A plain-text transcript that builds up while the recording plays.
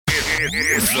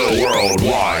It's the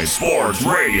Worldwide Sports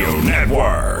Radio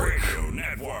Network.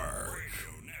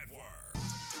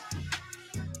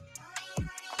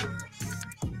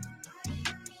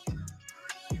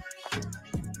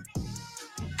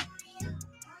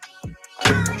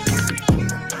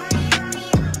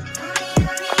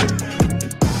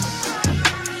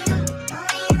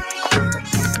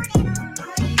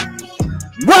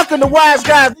 Welcome to Wise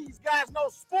Guys. These guys know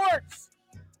sports.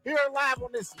 Here live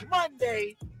on this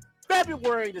Monday,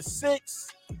 February the 6th,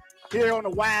 here on the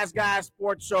Wise Guys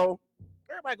Sports Show.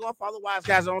 Everybody go and follow Wise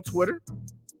Guys on Twitter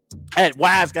at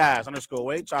Wise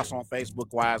Guys_H. Also on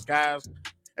Facebook, Wise Guys.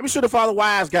 And be sure to follow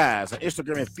Wise Guys on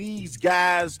Instagram at These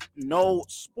Guys Know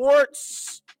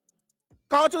Sports.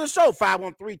 Call to the show,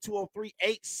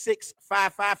 513-203-8655,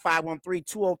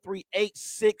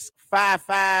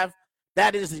 513-203-8655.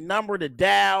 That is the number to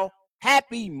dial.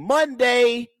 Happy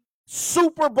Monday.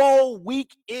 Super Bowl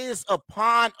week is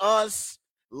upon us.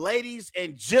 Ladies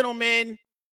and gentlemen,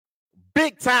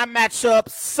 big time matchup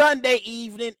Sunday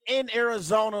evening in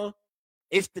Arizona.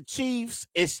 It's the Chiefs.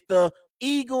 It's the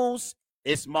Eagles.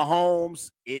 It's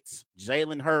Mahomes. It's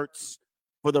Jalen Hurts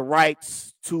for the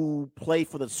rights to play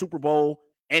for the Super Bowl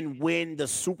and win the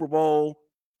Super Bowl.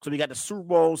 So we got the Super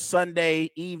Bowl Sunday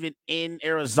evening in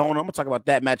Arizona. I'm going to talk about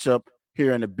that matchup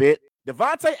here in a bit.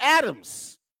 Davante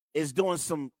Adams is doing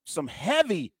some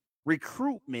heavy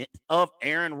recruitment of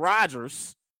Aaron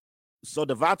Rodgers. So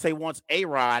Davante wants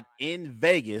A-Rod in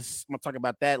Vegas. I'm going to talk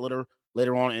about that later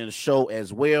on in the show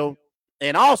as well.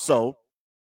 And also,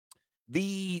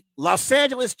 the Los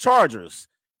Angeles Chargers,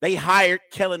 they hired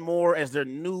Kellen Moore as their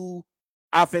new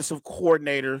offensive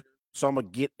coordinator. So I'm going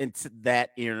to get into that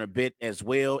here in a bit as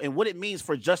well. And what it means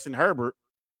for Justin Herbert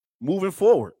moving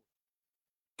forward.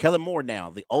 Kellen Moore now,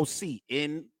 the OC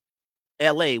in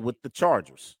LA with the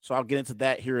Chargers. So I'll get into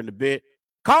that here in a bit.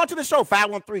 Call to the show,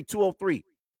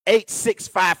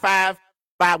 513-203-8655,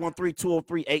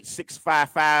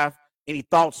 513-203-8655. Any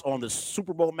thoughts on the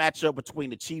Super Bowl matchup between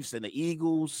the Chiefs and the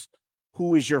Eagles?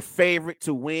 Who is your favorite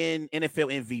to win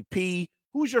NFL MVP?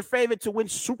 Who's your favorite to win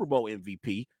Super Bowl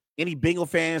MVP? Any Bengal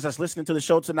fans that's listening to the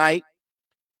show tonight?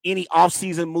 Any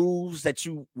offseason moves that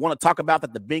you want to talk about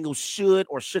that the Bengals should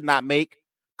or should not make?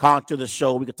 Call to the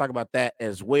show. We can talk about that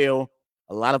as well.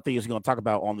 A lot of things we're going to talk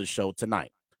about on the show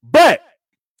tonight. But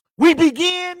we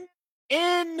begin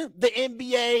in the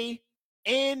NBA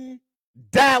in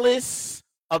Dallas.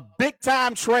 A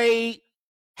big-time trade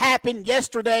happened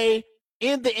yesterday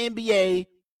in the NBA.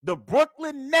 The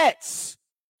Brooklyn Nets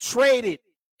traded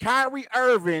Kyrie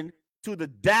Irving to the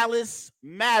Dallas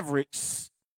Mavericks.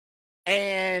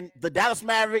 And the Dallas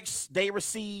Mavericks, they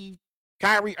received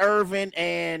Kyrie Irving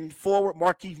and forward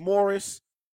Markieff Morris.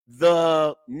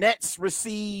 The Nets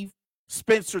received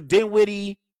Spencer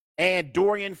Dinwiddie and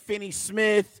Dorian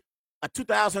Finney-Smith, a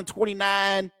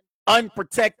 2029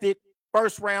 unprotected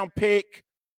first-round pick,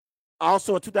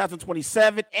 also a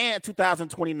 2027 and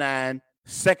 2029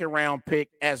 second-round pick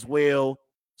as well.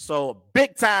 So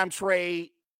big-time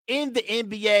trade in the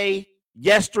NBA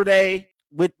yesterday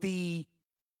with the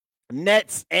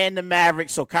Nets and the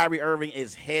Mavericks. So Kyrie Irving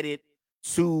is headed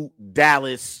to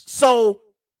Dallas. So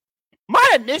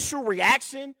my initial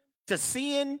reaction to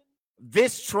seeing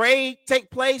this trade take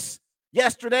place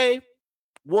yesterday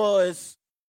was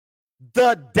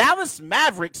the Dallas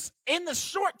Mavericks in the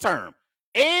short term.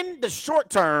 In the short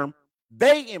term,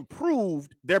 they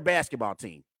improved their basketball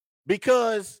team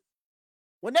because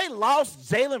when they lost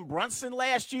Jalen Brunson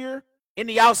last year in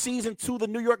the offseason to the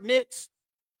New York Knicks,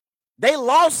 they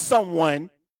lost someone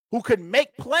who could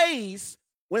make plays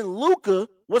when Luka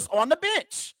was on the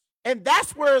bench. And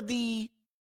that's where the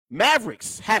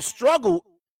Mavericks have struggled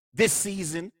this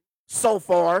season so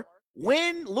far.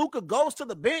 When Luka goes to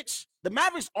the bench, the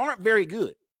Mavericks aren't very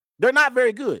good. They're not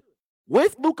very good.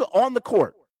 With Luka on the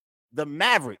court, the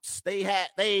Mavericks,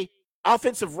 they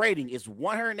offensive rating is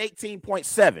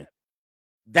 118.7.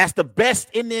 That's the best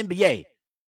in the NBA.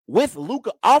 With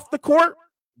Luka off the court,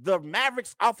 the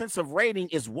Mavericks offensive rating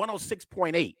is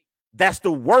 106.8. That's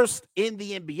the worst in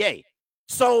the NBA.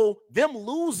 So them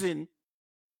losing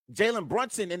Jalen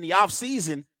Brunson in the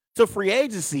offseason to free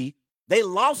agency, they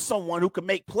lost someone who could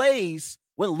make plays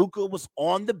when Luka was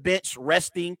on the bench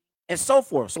resting and so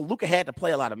forth. So Luka had to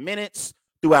play a lot of minutes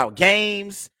throughout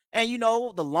games. And, you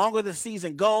know, the longer the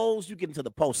season goes, you get into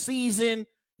the postseason.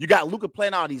 You got Luka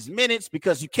playing all these minutes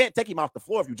because you can't take him off the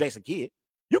floor if you're Jason Kidd.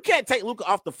 You can't take Luka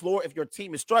off the floor if your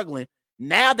team is struggling.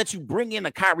 Now that you bring in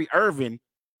a Kyrie Irving,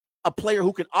 a player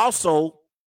who can also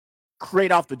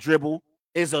create off the dribble,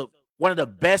 is one of the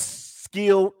best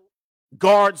skilled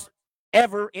guards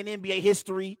ever in NBA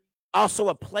history, also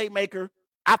a playmaker.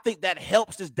 I think that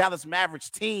helps this Dallas Mavericks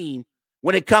team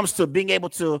when it comes to being able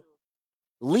to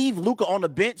leave Luka on the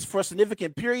bench for a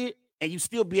significant period and you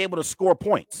still be able to score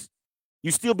points.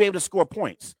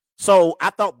 So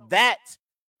I thought that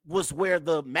was where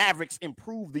the Mavericks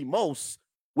improved the most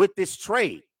with this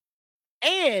trade.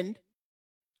 And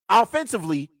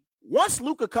offensively, once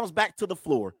Luka comes back to the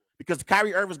floor, because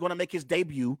Kyrie Irving is going to make his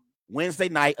debut Wednesday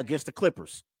night against the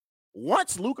Clippers.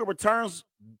 Once Luka returns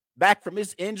back from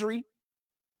his injury,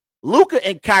 Luka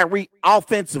and Kyrie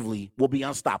offensively will be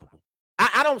unstoppable.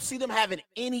 I don't see them having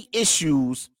any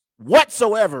issues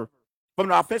whatsoever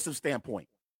from an offensive standpoint.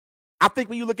 I think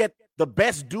when you look at the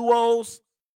best duos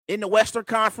in the Western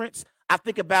Conference, I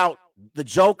think about the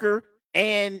Joker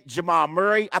and Jamal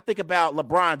Murray. I think about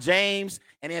LeBron James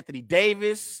and Anthony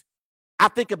Davis. I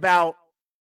think about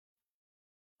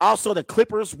also the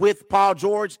Clippers with Paul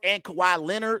George and Kawhi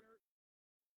Leonard.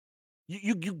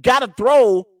 You got to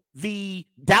throw the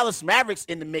Dallas Mavericks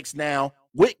in the mix now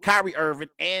with Kyrie Irving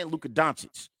and Luka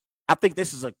Doncic. I think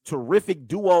this is a terrific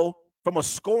duo from a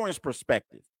scoring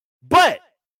perspective. But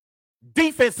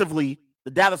defensively,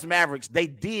 the Dallas Mavericks, they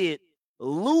did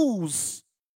lose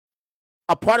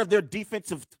a part of their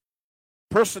defensive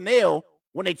personnel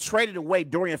when they traded away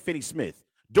Dorian Finney-Smith.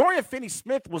 Dorian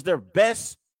Finney-Smith was their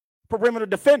best perimeter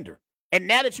defender. And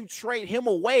now that you trade him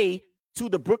away to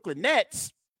the Brooklyn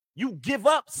Nets, you give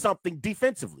up something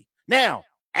defensively. Now,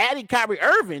 adding Kyrie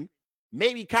Irving,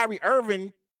 maybe Kyrie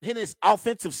Irving and his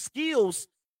offensive skills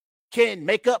can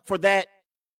make up for that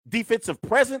defensive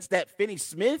presence that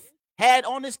Finney-Smith had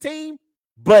on his team.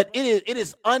 But it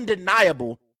is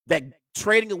undeniable that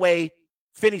trading away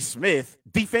Finney-Smith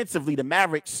defensively, the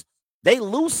Mavericks, they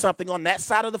lose something on that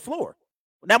side of the floor.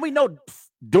 Now, we know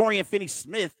Dorian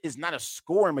Finney-Smith is not a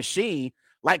scoring machine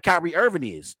like Kyrie Irving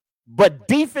is. But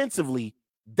defensively,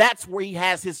 that's where he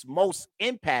has his most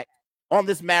impact on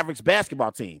this Mavericks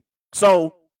basketball team.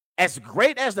 So as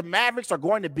great as the Mavericks are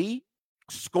going to be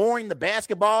scoring the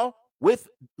basketball with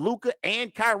Luka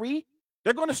and Kyrie,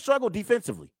 they're going to struggle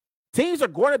defensively. Teams are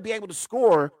going to be able to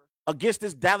score against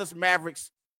this Dallas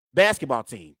Mavericks basketball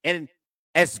team. And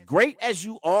as great as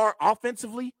you are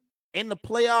offensively in the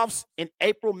playoffs in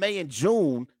April, May, and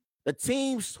June, the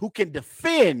teams who can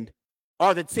defend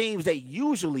are the teams that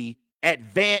usually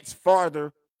advance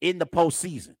farther in the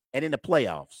postseason and in the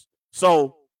playoffs.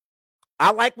 So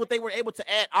I like what they were able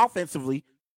to add offensively,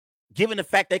 given the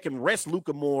fact they can rest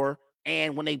Luka more.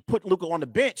 And when they put Luka on the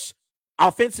bench,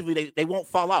 offensively, they won't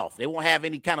fall off. They won't have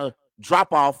any kind of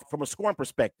drop off from a scoring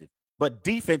perspective. But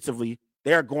defensively,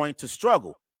 they're going to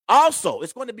struggle. Also,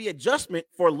 it's going to be adjustment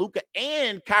for Luka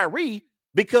and Kyrie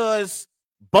because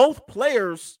both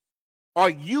players are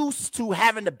used to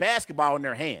having the basketball in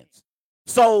their hands.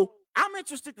 So I'm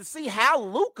interested to see how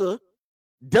Luka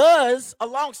does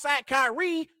alongside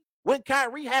Kyrie when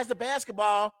Kyrie has the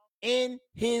basketball in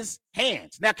his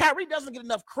hands. Now, Kyrie doesn't get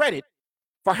enough credit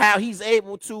for how he's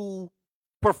able to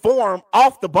perform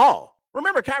off the ball.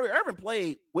 Remember, Kyrie Irving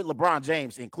played with LeBron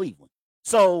James in Cleveland.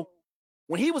 So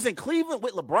when he was in Cleveland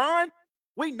with LeBron,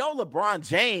 we know LeBron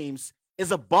James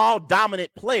is a ball-dominant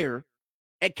player,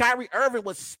 and Kyrie Irving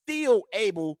was still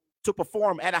able to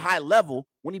perform at a high level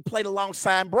when he played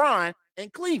alongside Bron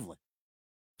in Cleveland.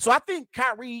 So I think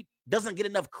Kyrie doesn't get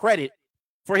enough credit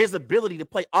for his ability to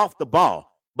play off the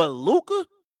ball. But Luka,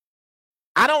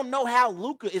 I don't know how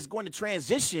Luka is going to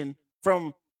transition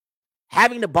from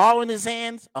having the ball in his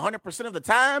hands 100% of the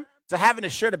time to having to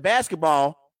share the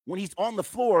basketball when he's on the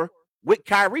floor with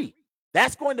Kyrie.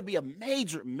 That's going to be a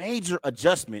major, major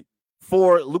adjustment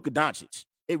for Luka Doncic.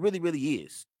 It really, really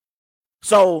is.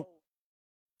 So,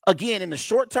 again, in the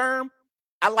short term,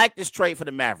 I like this trade for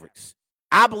the Mavericks.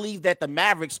 I believe that the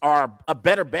Mavericks are a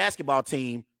better basketball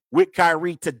team with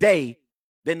Kyrie today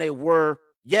than they were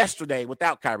yesterday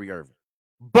without Kyrie Irving.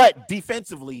 But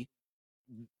defensively,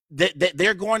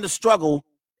 they're going to struggle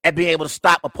at being able to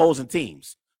stop opposing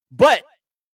teams. But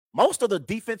most of the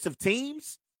defensive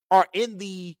teams are in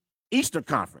the Eastern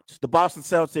Conference. The Boston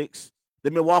Celtics,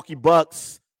 the Milwaukee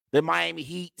Bucks, the Miami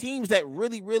Heat, teams that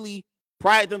really, really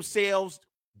pride themselves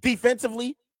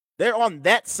defensively, they're on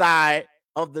that side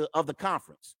of the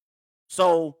conference.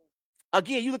 So,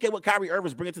 again, you look at what Kyrie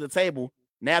Irving's bringing to the table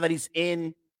now that he's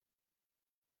in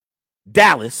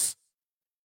Dallas.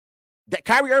 That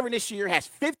Kyrie Irving this year has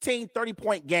 15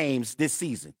 30-point games this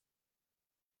season.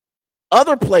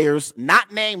 Other players,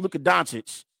 not named Luka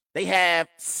Doncic, they have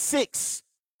 6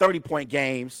 30-point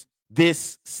games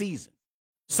this season.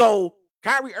 So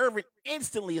Kyrie Irving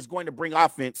instantly is going to bring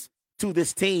offense to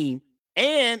this team.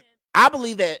 And I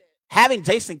believe that having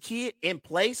Jason Kidd in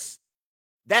place,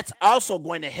 that's also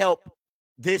going to help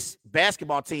this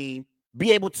basketball team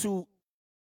be able to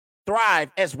thrive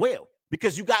as well,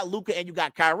 because you got Luka and you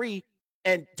got Kyrie,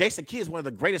 and Jason Kidd is one of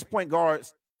the greatest point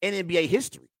guards in NBA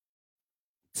history,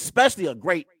 especially a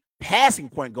great passing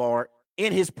point guard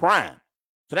in his prime.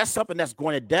 So that's something that's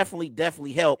going to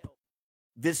definitely help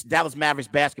this Dallas Mavericks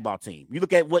basketball team. You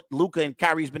look at what Luka and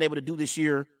Kyrie has been able to do this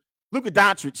year. Luka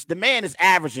Doncic, the man is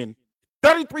averaging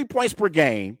 33 points per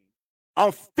game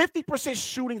on 50%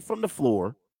 shooting from the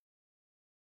floor.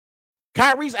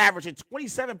 Kyrie's averaging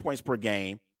 27 points per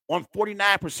game on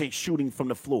 49% shooting from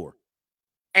the floor.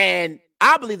 And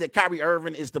I believe that Kyrie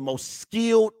Irving is the most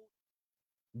skilled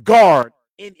guard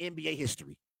in NBA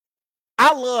history.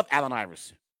 I love Allen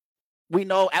Iverson. We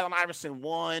know Allen Iverson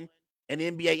won an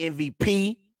NBA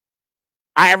MVP.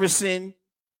 Iverson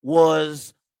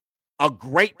was a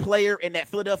great player in that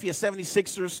Philadelphia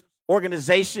 76ers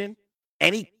organization,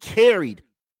 and he carried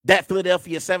that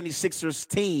Philadelphia 76ers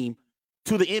team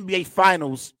to the NBA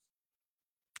Finals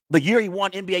the year he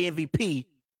won NBA MVP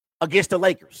against the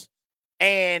Lakers.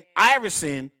 And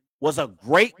Iverson was a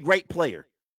great player.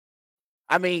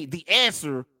 I mean, the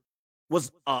answer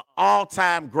was an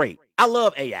all-time great. I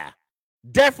love AI.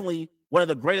 Definitely one of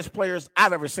the greatest players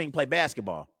I've ever seen play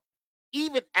basketball.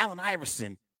 Even Allen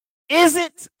Iverson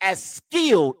isn't as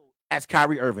skilled as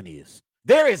Kyrie Irving is.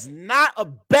 There is not a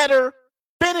better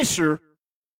finisher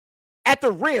at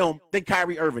the rim than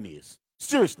Kyrie Irving is.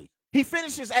 Seriously. He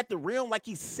finishes at the rim like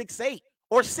he's 6'8"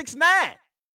 or 6'9".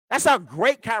 That's how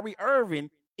great Kyrie Irving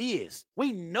is.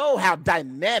 We know how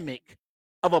dynamic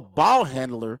of a ball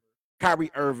handler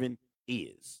Kyrie Irving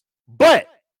is. But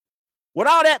with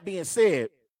all that being said,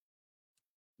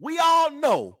 we all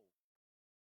know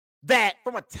that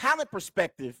from a talent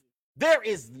perspective, there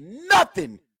is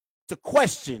nothing to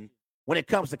question when it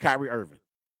comes to Kyrie Irving.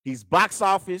 He's box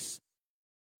office.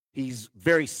 He's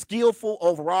very skillful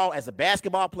overall as a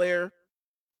basketball player.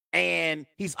 And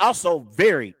he's also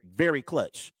very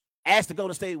clutch. Ask the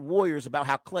Golden State Warriors about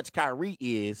how clutch Kyrie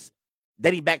is,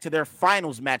 dating back to their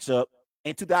finals matchup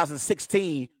in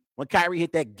 2016 when Kyrie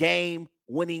hit that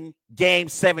game-winning Game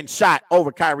 7 shot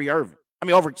over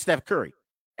over Steph Curry.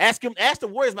 Ask the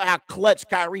Warriors about how clutch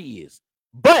Kyrie is.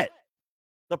 But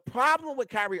the problem with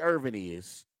Kyrie Irving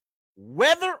is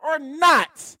whether or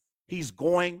not he's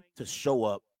going to show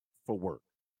up for work.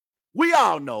 We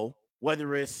all know,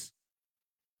 whether it's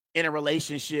in a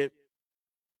relationship,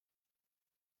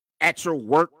 at your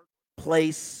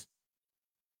workplace,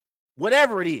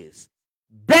 whatever it is,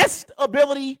 best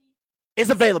ability is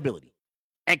availability.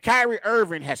 And Kyrie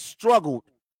Irving has struggled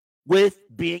with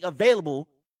being available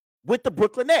with the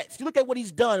Brooklyn Nets. You look at what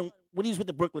he's done when he's with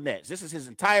the Brooklyn Nets. This is his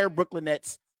entire Brooklyn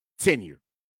Nets tenure.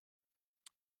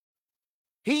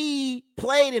 He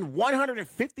played in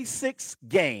 156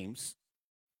 games.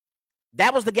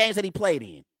 That was the games that he played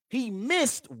in. He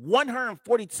missed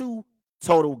 142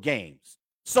 total games.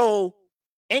 So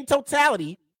in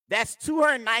totality, that's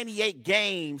 298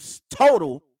 games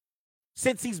total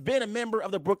since he's been a member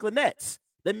of the Brooklyn Nets.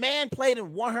 The man played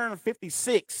in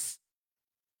 156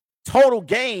 total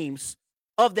games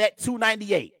of that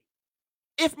 298.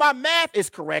 If my math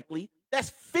is correctly,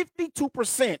 that's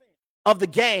 52% of the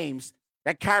games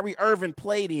that Kyrie Irving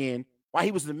played in while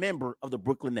he was a member of the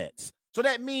Brooklyn Nets. So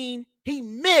that means he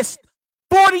missed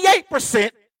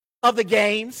 48% of the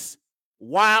games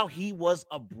while he was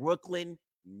a Brooklyn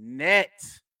Net.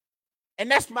 And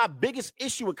that's my biggest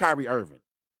issue with Kyrie Irving.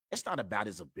 It's not about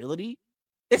his ability.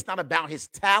 It's not about his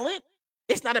talent.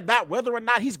 It's not about whether or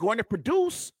not he's going to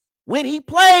produce when he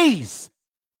plays.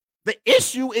 The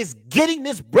issue is getting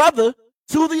this brother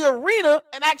to the arena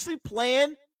and actually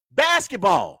playing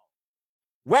basketball.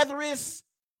 Whether it's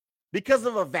because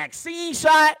of a vaccine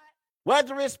shot,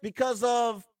 whether it's because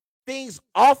of things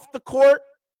off the court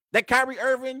that Kyrie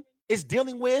Irving is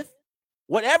dealing with,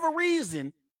 whatever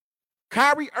reason,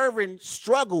 Kyrie Irving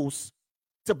struggles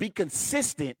to be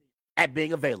consistent at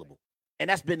being available. And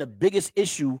that's been the biggest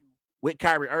issue with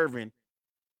Kyrie Irving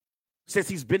since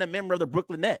he's been a member of the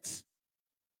Brooklyn Nets.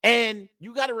 And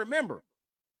you got to remember,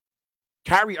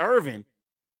 Kyrie Irving,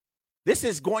 this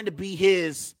is going to be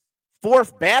his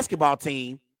fourth basketball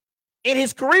team in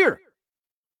his career.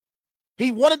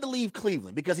 He wanted to leave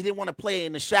Cleveland because he didn't want to play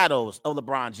in the shadows of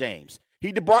LeBron James.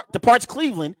 He departs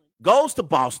Cleveland, goes to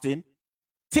Boston,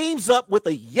 teams up with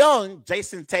a young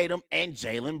Jason Tatum and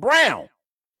Jaylen Brown.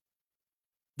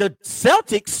 The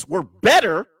Celtics were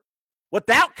better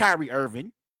without Kyrie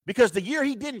Irving because the year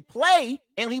he didn't play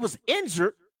and he was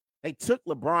injured, they took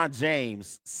LeBron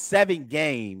James 7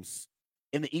 games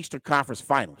in the Eastern Conference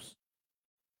Finals.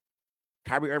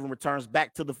 Kyrie Irving returns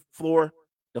back to the floor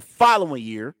the following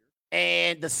year,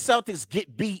 and the Celtics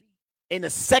get beat in the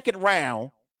second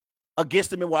round against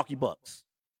the Milwaukee Bucks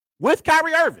with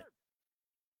Kyrie Irving.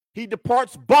 He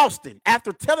departs Boston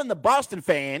after telling the Boston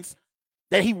fans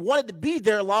that he wanted to be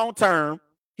there long term.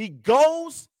 He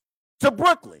goes to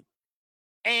Brooklyn.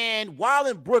 And while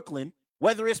in Brooklyn,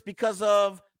 whether it's because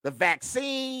of the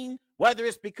vaccine, whether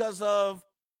it's because of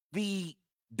the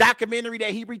documentary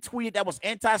that he retweeted that was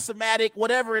anti-Semitic,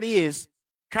 whatever it is,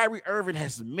 Kyrie Irving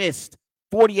has missed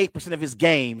 48% of his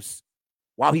games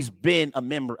while he's been a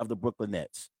member of the Brooklyn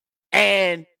Nets.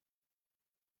 And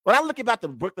when I look about the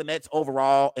Brooklyn Nets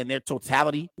overall and their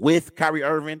totality with Kyrie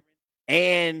Irving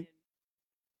and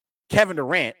Kevin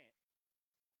Durant,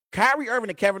 Kyrie Irving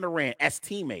and Kevin Durant as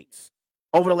teammates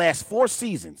over the last 4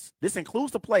 seasons, this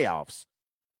includes the playoffs,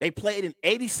 they played in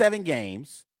 87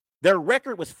 games. Their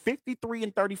record was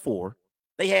 53-34.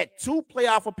 They had 2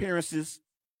 playoff appearances.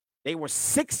 They were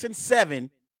 6-7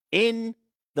 in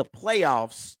the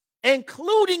playoffs,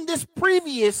 including this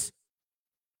previous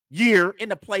year in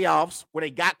the playoffs where they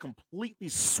got completely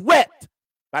swept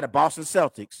by the Boston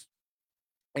Celtics.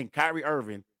 And Kyrie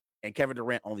Irving and Kevin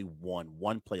Durant only won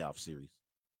 1 playoff series.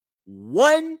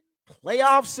 1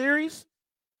 playoff series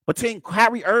between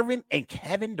Kyrie Irving and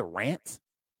Kevin Durant.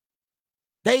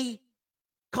 They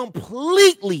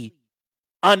completely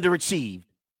underachieved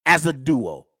as a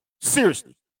duo.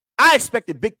 Seriously. I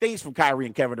expected big things from Kyrie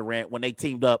and Kevin Durant when they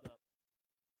teamed up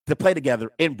to play together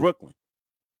in Brooklyn.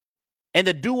 And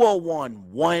the duo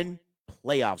won 1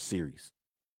 playoff series.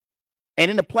 And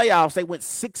in the playoffs, they went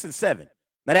 6-7.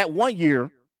 Now, that one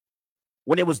year,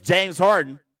 when it was James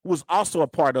Harden, who was also a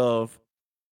part of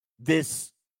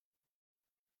this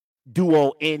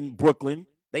duo in Brooklyn,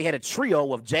 they had a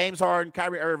trio of James Harden,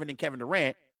 Kyrie Irving, and Kevin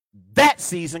Durant. That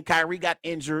season, Kyrie got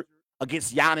injured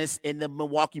against Giannis in the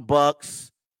Milwaukee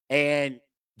Bucks, and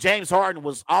James Harden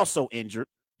was also injured.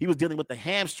 He was dealing with a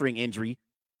hamstring injury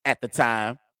at the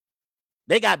time.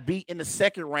 They got beat in the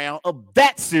second round of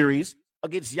that series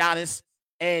against Giannis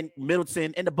and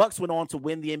Middleton, and the Bucks went on to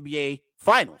win the NBA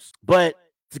Finals. But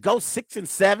to go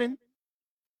 6-7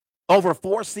 over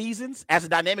 4 seasons as a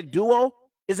dynamic duo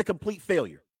is a complete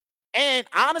failure. And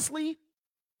honestly,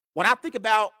 when I think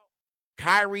about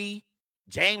Kyrie,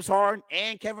 James Harden,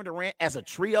 and Kevin Durant as a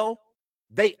trio,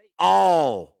 they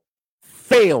all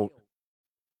failed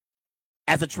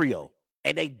as a trio.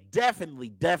 And they definitely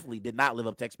did not live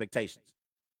up to expectations.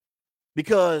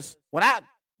 Because when I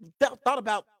thought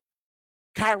about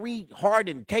Kyrie,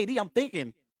 Harden, and KD, I'm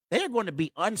thinking they're going to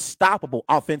be unstoppable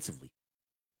offensively.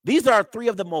 These are 3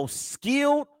 of the most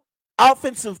skilled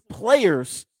offensive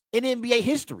players in NBA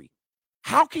history.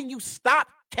 How can you stop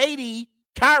KD,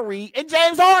 Kyrie, and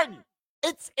James Harden?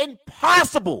 It's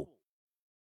impossible.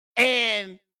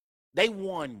 And they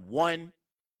won 1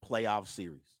 playoff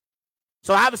series.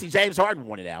 So obviously James Harden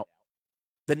won it out.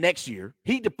 The next year,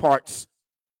 he departs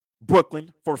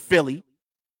Brooklyn for Philly.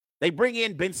 They bring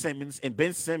in Ben Simmons, and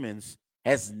Ben Simmons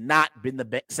has not been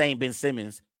the same Ben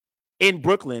Simmons in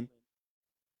Brooklyn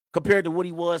compared to what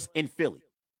he was in Philly.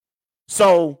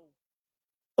 So,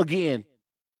 again,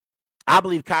 I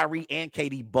believe Kyrie and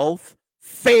KD both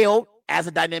failed as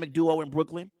a dynamic duo in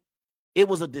Brooklyn. It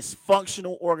was a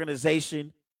dysfunctional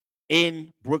organization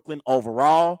in Brooklyn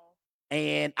overall.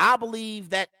 And I believe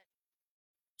that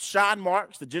Sean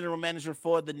Marks, the general manager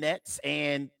for the Nets,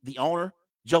 and the owner,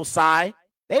 Joe Tsai,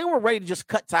 they were ready to just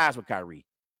cut ties with Kyrie.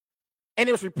 And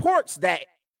there was reports that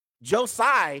Joe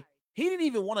Tsai, he didn't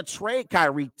even want to trade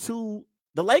Kyrie to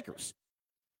the Lakers.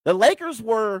 The Lakers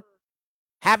were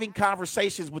having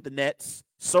conversations with the Nets,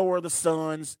 so are the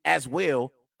Suns as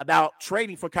well, about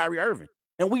trading for Kyrie Irving.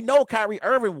 And we know Kyrie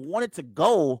Irving wanted to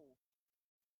go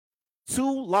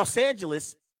to Los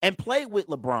Angeles and play with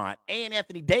LeBron and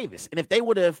Anthony Davis. And if they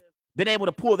would have been able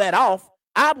to pull that off,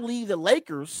 I believe the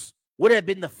Lakers would have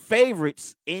been the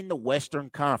favorites in the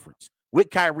Western Conference with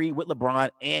Kyrie, with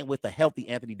LeBron, and with a healthy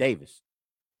Anthony Davis.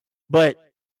 But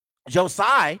Joe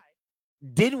Tsai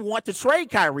didn't want to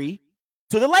trade Kyrie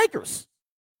to the Lakers.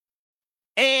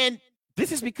 And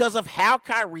this is because of how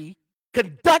Kyrie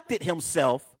conducted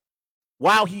himself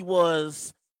while he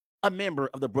was a member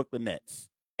of the Brooklyn Nets.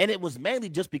 And it was mainly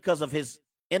just because of his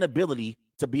inability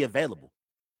to be available.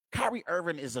 Kyrie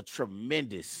Irving is a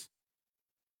tremendous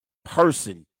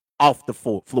person off the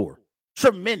floor.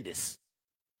 Tremendous.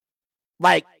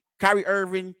 Like Kyrie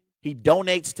Irving, he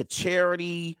donates to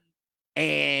charity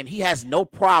and he has no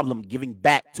problem giving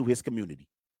back to his community.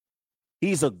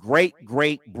 He's a great,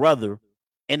 great brother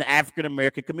in the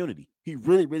African-American community. He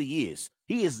really, really is.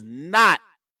 He is not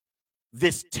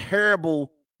this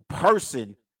terrible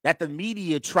person that the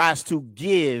media tries to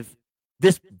give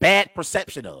this bad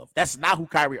perception of. That's not who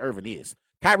Kyrie Irving is.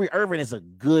 Kyrie Irving is a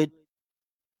good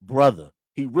brother.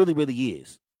 He really, really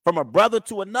is. From a brother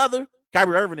to another,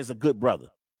 Kyrie Irving is a good brother.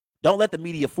 Don't let the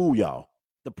media fool y'all.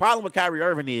 The problem with Kyrie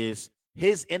Irving is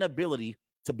his inability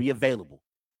to be available.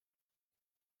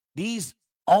 These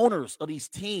owners of these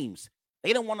teams,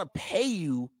 they don't want to pay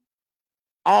you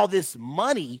all this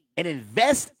money and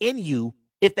invest in you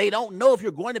if they don't know if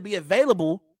you're going to be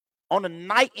available on a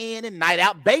night in and night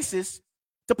out basis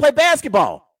to play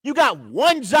basketball. You got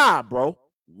one job, bro.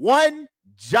 One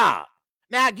job.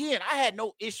 Now, again, I had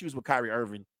no issues with Kyrie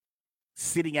Irving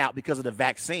sitting out because of the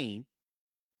vaccine.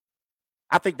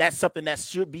 I think that's something that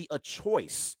should be a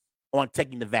choice on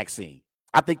taking the vaccine.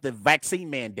 I think the vaccine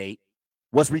mandate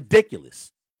was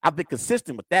ridiculous. I've been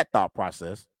consistent with that thought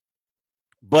process.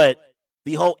 But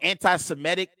the whole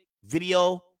anti-Semitic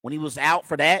video, when he was out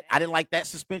for that, I didn't like that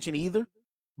suspension either.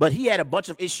 But he had a bunch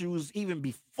of issues even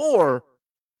before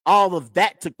all of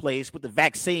that took place with the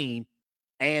vaccine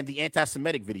and the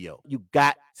anti-Semitic video. You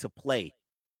got to play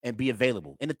and be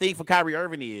available. And the thing for Kyrie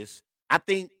Irving is, I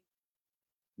think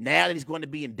now that he's going to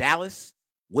be in Dallas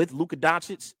with Luka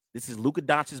Doncic, this is Luka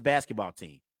Doncic's basketball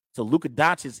team. So Luka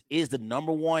Doncic is the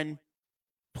number one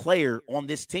player on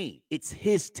this team. It's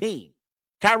his team.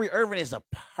 Kyrie Irving is a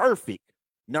perfect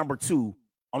number two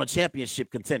on a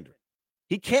championship contender.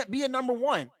 He can't be a number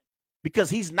one because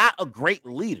he's not a great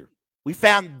leader. We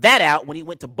found that out when he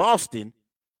went to Boston,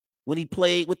 when he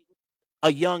played with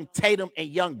a young Tatum and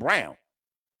young Brown.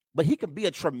 But he can be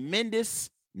a tremendous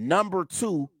number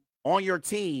two on your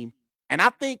team. And I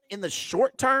think in the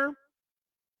short term,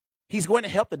 he's going to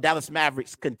help the Dallas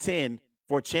Mavericks contend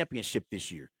for a championship this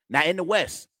year. Now, in the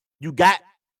West, you got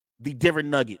the Denver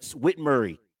Nuggets with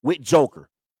Murray, with Joker.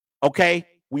 Okay?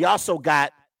 We also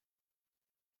got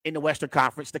in the Western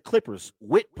Conference the Clippers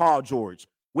with Paul George,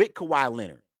 with Kawhi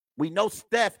Leonard. We know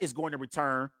Steph is going to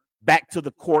return back to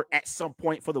the court at some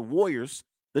point for the Warriors,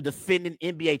 the defending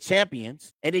NBA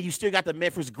champions. And then you still got the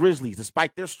Memphis Grizzlies,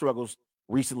 despite their struggles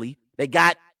recently. They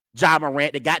got Ja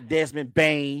Morant. They got Desmond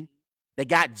Bane. They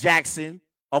got Jackson.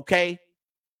 Okay?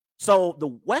 So the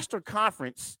Western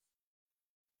Conference,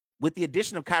 with the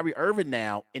addition of Kyrie Irving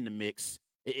now in the mix,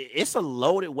 it's a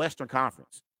loaded Western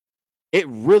Conference. It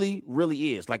really,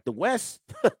 really is. Like the West,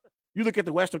 you look at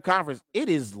the Western Conference, it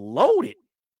is loaded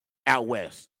out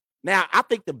West. Now, I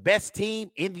think the best team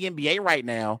in the NBA right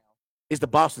now is the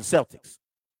Boston Celtics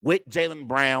with Jaylen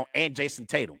Brown and Jason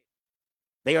Tatum.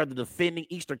 They are the defending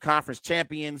Eastern Conference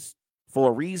champions for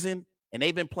a reason, and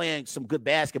they've been playing some good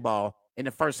basketball in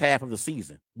the first half of the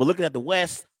season. But looking at the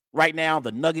West right now,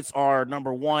 the Nuggets are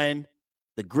number one.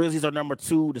 The Grizzlies are number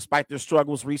two, despite their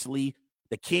struggles recently.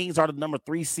 The Kings are the number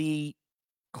 3 seed.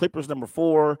 Clippers number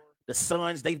 4. The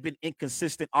Suns, they've been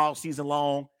inconsistent all season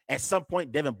long. At some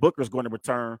point, Devin Booker is going to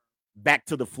return back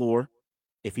to the floor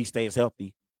if he stays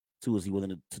healthy. Too, is he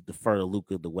willing to defer to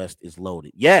Luka? The West is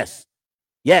loaded. Yes,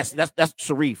 that's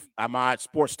Sharif. I'm on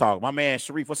Sports Talk. My man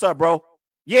Sharif, what's up, bro?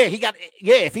 Yeah,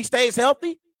 if he stays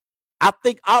healthy, I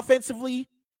think offensively,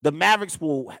 the Mavericks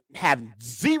will have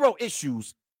zero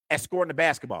issues at scoring the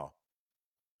basketball.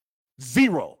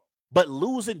 Zero. But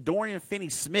losing Dorian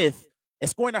Finney-Smith,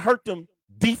 it's going to hurt them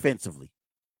defensively.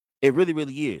 It really,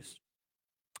 really is.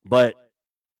 But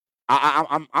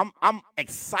I'm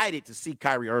excited to see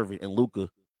Kyrie Irving and Luka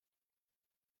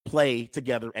play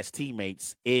together as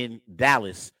teammates in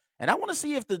Dallas. And I want to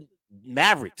see if the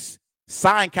Mavericks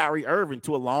sign Kyrie Irving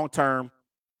to a long-term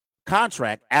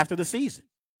contract after the season,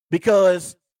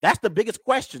 because that's the biggest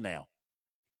question now.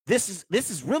 This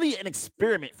is really an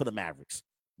experiment for the Mavericks.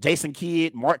 Jason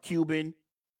Kidd, Mark Cuban,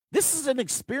 this is an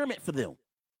experiment for them,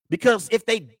 because if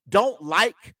they don't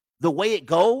like the way it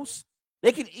goes,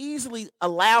 they can easily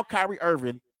allow Kyrie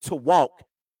Irving to walk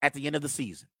at the end of the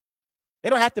season. They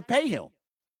don't have to pay him.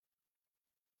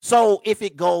 So if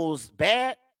it goes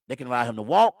bad, they can allow him to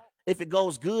walk. If it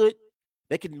goes good,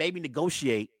 they can maybe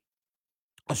negotiate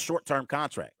a short-term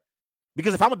contract.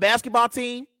 Because if I'm a basketball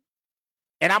team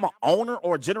and I'm an owner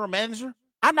or a general manager,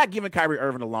 I'm not giving Kyrie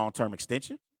Irving a long-term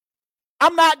extension.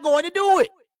 I'm not going to do it.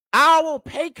 I will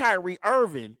pay Kyrie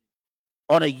Irving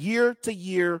on a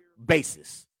year-to-year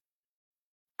basis.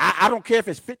 I don't care if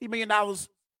it's $50 million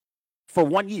for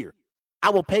 1 year. I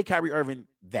will pay Kyrie Irving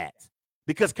that,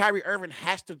 because Kyrie Irving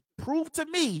has to prove to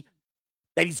me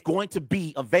that he's going to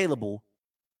be available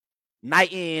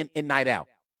night in and night out.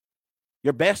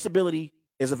 Your best ability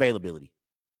is availability.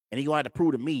 And he's going to have to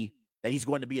prove to me that he's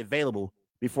going to be available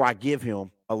before I give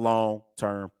him a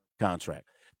long-term contract.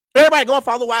 Everybody go and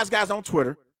follow Wise Guys on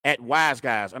Twitter at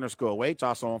WiseGuys_H.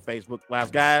 Also on Facebook,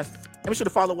 Wise Guys. And be sure to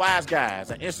follow Wise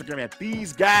Guys on Instagram at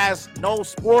These Guys Know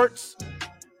Sports.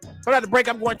 So at the break,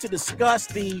 I'm going to discuss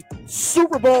the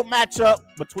Super Bowl matchup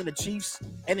between the Chiefs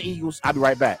and the Eagles. I'll be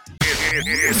right back.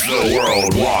 It's the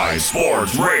Worldwide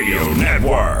Sports Radio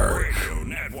Network.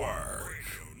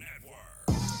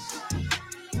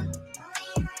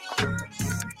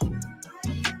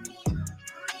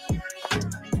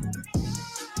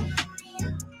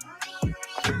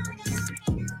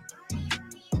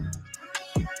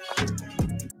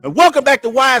 And welcome back to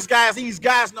Wise Guys. These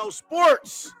guys know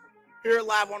sports. Here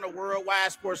live on the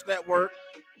Worldwide Sports Network.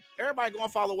 Everybody go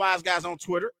and follow Wise Guys on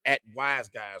Twitter at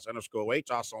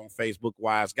WiseGuys_H. Also on Facebook,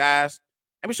 Wise Guys.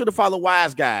 And be sure to follow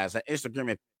Wise Guys at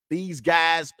Instagram at These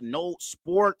Guys Know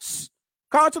Sports.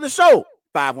 Call to the show,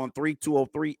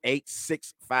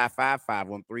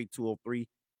 513-203-8655.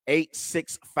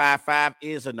 513-203-8655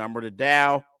 is a number to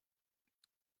dial.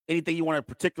 Anything you want to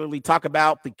particularly talk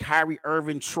about? The Kyrie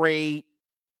Irving trade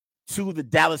to the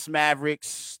Dallas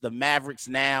Mavericks. The Mavericks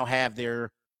now have their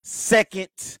second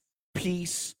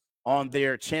piece on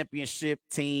their championship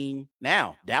team.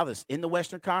 Now, Dallas in the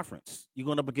Western Conference. You're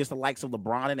going up against the likes of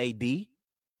LeBron and AD.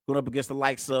 Going up against the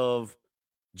likes of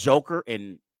Joker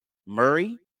and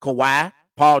Murray, Kawhi,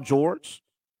 Paul George,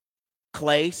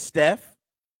 Clay, Steph.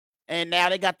 And now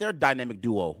they got their dynamic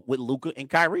duo with Luka and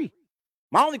Kyrie.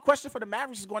 My only question for the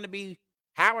Mavericks is going to be,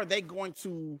 how are they going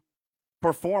to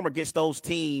perform against those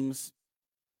teams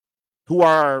who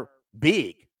are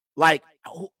big? Like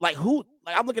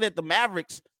I'm looking at the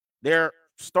Mavericks, they're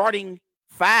starting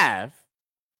five.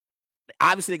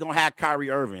 Obviously, they're going to have Kyrie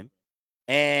Irving,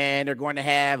 and they're going to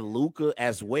have Luka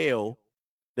as well.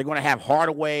 They're going to have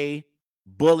Hardaway,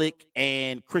 Bullock,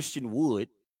 and Christian Wood.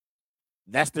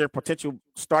 That's their potential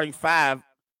starting five.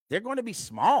 They're going to be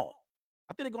small.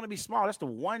 I think they're going to be small. That's the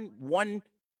one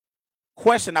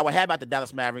question I would have about the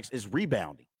Dallas Mavericks is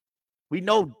rebounding. We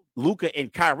know Luka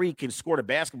and Kyrie can score the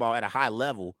basketball at a high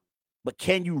level, but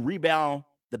can you rebound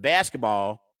the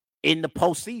basketball in the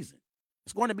postseason?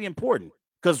 It's going to be important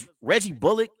because Reggie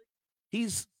Bullock,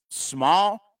 he's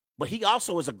small, but he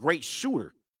also is a great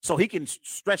shooter. So he can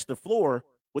stretch the floor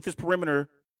with his perimeter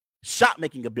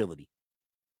shot-making ability.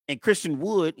 And Christian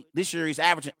Wood, this year he's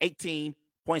averaging 18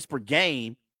 points per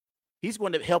game. He's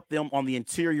going to help them on the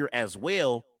interior as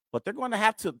well, but they're going to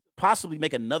have to possibly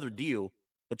make another deal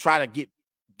to try to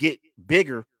get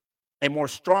bigger and more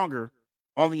stronger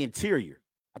on the interior.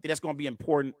 I think that's going to be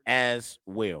important as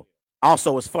well.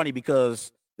 Also, it's funny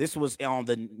because this was on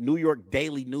the New York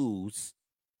Daily News.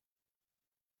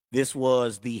 This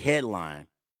was the headline.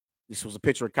 This was a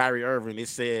picture of Kyrie Irving. It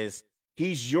says,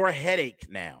 "He's your headache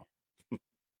now."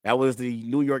 That was the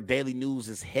New York Daily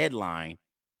News' headline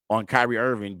on Kyrie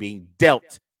Irving being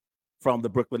dealt from the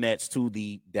Brooklyn Nets to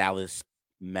the Dallas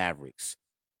Mavericks.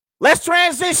 Let's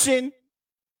transition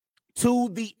to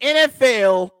the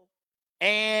NFL,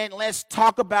 and let's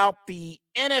talk about the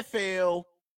NFL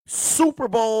Super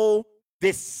Bowl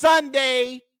this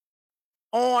Sunday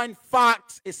on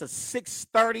Fox. It's a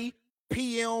 6:30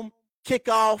 p.m.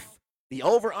 kickoff. The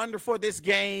over-under for this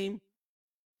game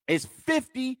is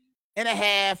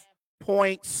 50.5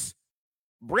 points.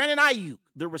 Brandon Ayuk,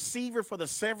 the receiver for the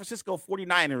San Francisco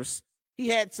 49ers, he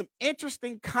had some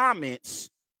interesting comments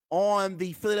on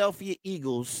the Philadelphia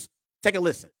Eagles. Take a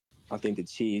listen. I think the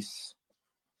Chiefs.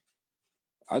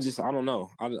 I don't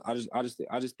know. I just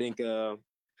think Philly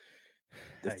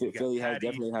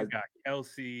definitely has got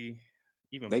Kelsey.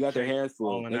 Even they got their hands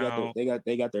full. They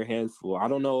got their hands full. I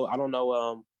don't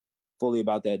know fully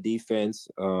about that defense.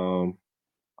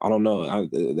 I don't know.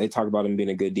 They talk about him being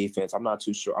a good defense. I'm not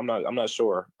too sure. I'm not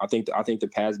sure. I think the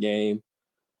pass game,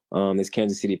 this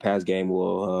Kansas City pass game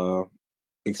will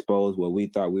expose what we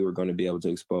thought we were going to be able to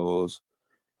expose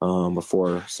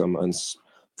before some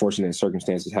unfortunate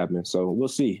circumstances happen. So we'll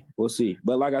see.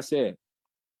 But like I said,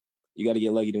 you got to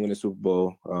get lucky to win the Super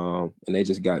Bowl, and they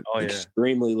just got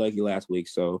extremely lucky last week.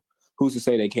 So who's to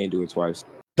say they can't do it twice?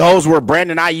 Those were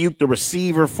Brandon Ayuk, the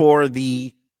receiver for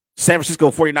the San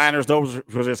Francisco 49ers. Those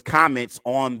were his comments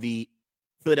on the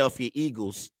Philadelphia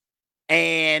Eagles.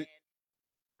 And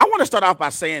I want to start off by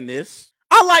saying this.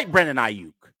 I like Brandon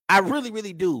Ayuk. I really,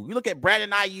 really do. You look at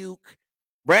Brandon Ayuk.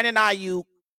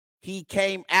 He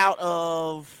came out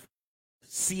of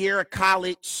Sierra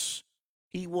College.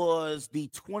 He was the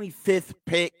 25th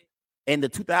pick in the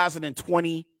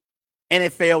 2020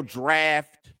 NFL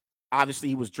draft. Obviously,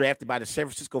 he was drafted by the San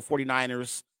Francisco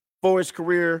 49ers for his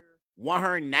career.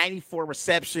 194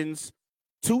 receptions,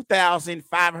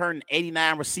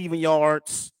 2,589 receiving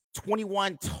yards,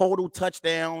 21 total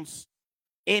touchdowns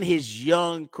in his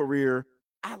young career.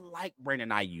 I like Brandon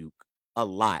Ayuk a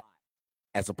lot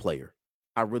as a player.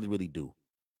 I really, really do.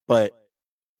 But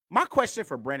my question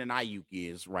for Brandon Ayuk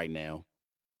is right now,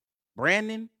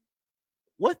 Brandon,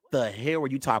 what the hell are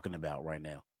you talking about right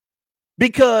now?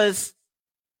 Because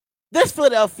this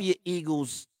Philadelphia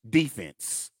Eagles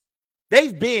defense,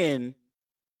 they've been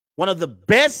one of the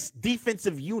best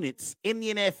defensive units in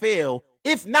the NFL,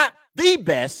 if not the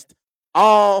best,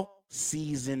 all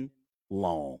season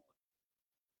long.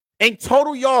 In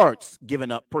total yards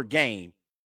given up per game,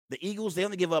 the Eagles, they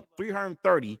only give up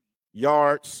 330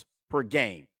 yards per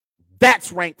game.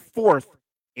 That's ranked 4th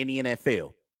in the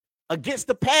NFL. Against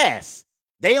the pass,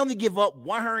 they only give up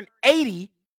 180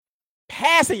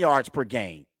 passing yards per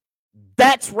game.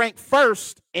 That's ranked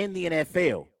 1st in the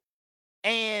NFL.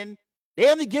 And they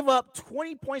only give up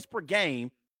 20 points per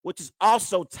game, which is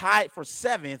also tied for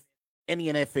 7th in the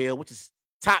NFL, which is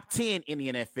top 10 in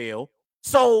the NFL.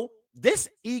 So this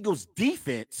Eagles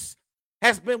defense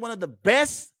has been one of the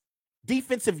best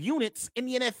defensive units in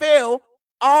the NFL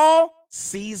all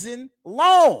season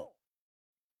long.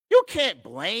 You can't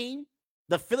blame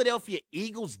the Philadelphia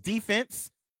Eagles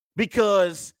defense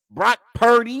because Brock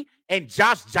Purdy and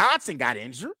Josh Johnson got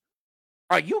injured.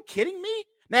 Are you kidding me?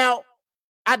 Now,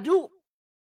 I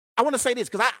want to say this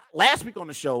because last week on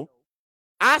the show,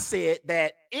 I said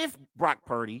that if Brock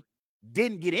Purdy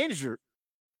didn't get injured,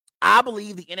 I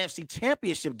believe the NFC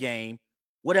Championship game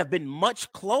would have been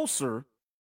much closer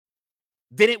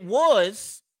than it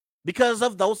was because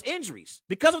of those injuries.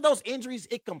 Because of those injuries,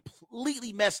 it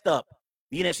completely messed up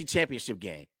the NFC Championship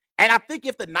game. And I think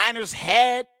if the Niners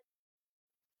had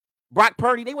Brock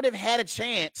Purdy, they would have had a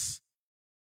chance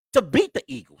to beat the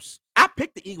Eagles. I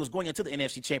picked the Eagles going into the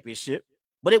NFC Championship,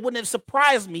 but it wouldn't have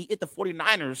surprised me if the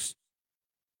 49ers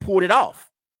pulled it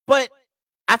off. But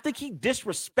I think he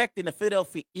disrespecting the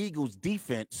Philadelphia Eagles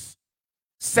defense,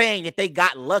 saying that they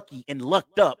got lucky and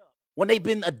lucked up when they've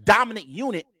been a dominant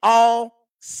unit all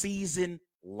season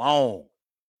long.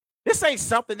 This ain't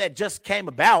something that just came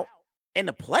about in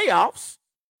the playoffs.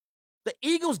 The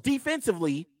Eagles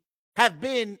defensively have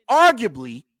been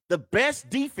arguably the best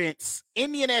defense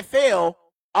in the NFL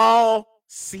all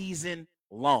season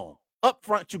long. Up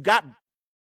front, you got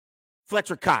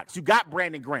Fletcher Cox. You got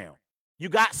Brandon Graham. You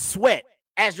got Sweat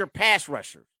as your pass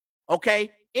rusher.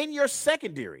 Okay? In your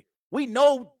secondary, we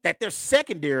know that their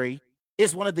secondary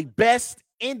is one of the best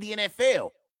in the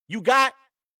NFL. You got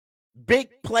big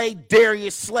play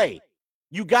Darius Slay.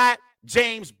 You got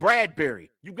James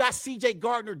Bradbury. You got C.J.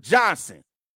 Gardner-Johnson.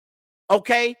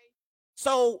 Okay?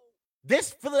 So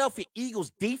this Philadelphia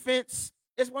Eagles defense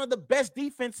is one of the best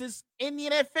defenses in the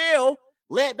NFL,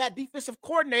 led by defensive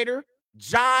coordinator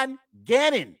John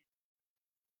Gannon.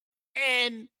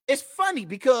 And it's funny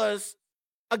because,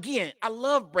 again, I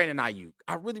love Brandon Ayuk.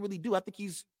 I really, really do. I think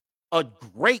he's a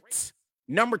great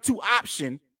number 2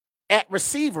 option at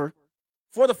receiver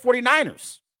for the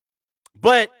 49ers.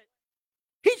 But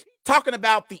he's talking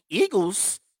about the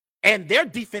Eagles and their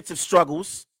defensive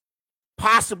struggles,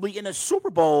 possibly in a Super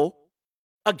Bowl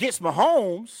against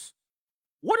Mahomes.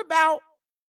 What about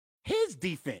his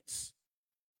defense?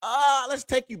 Let's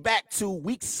take you back to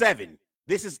week 7.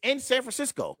 This is in San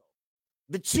Francisco.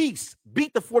 The Chiefs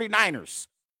beat the 49ers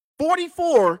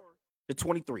 44-23.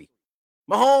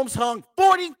 Mahomes hung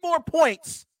 44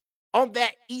 points on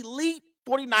that elite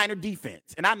 49er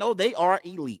defense. And I know they are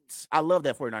elites. I love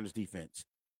that 49ers defense.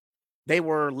 They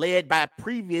were led by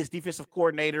previous defensive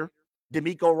coordinator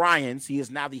DeMeco Ryans. He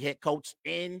is now the head coach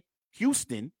in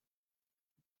Houston.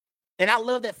 And I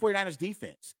love that 49ers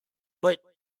defense. But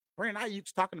Brandon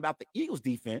Ayuk's talking about the Eagles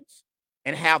defense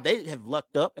and how they have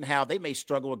lucked up and how they may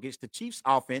struggle against the Chiefs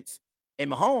offense and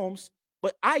Mahomes.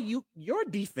 But Ayuk, your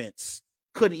defense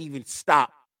couldn't even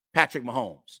stop Patrick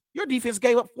Mahomes. Your defense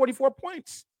gave up 44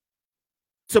 points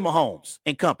to Mahomes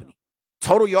and company.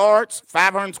 Total yards,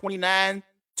 529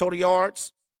 total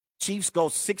yards. Chiefs go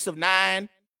 6 of 9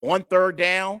 on third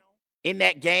down. In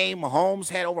that game, Mahomes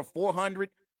had over 400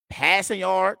 passing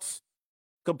yards,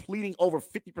 completing over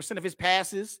 50% of his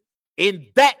passes in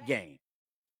that game.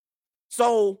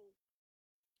 So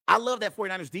I love that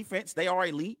 49ers defense. They are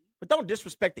elite, but don't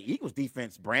disrespect the Eagles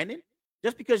defense, Brandon.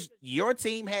 Just because your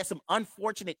team has some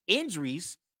unfortunate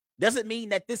injuries doesn't mean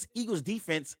that this Eagles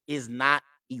defense is not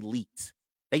elite.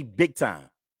 They big time.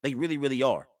 They really, really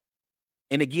are.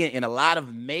 And again, in a lot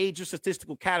of major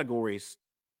statistical categories,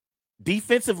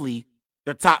 defensively,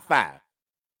 they're top 5.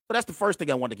 So that's the first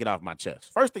thing I wanted to get off my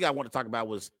chest. First thing I want to talk about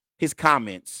was his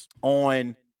comments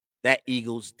on that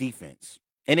Eagles defense.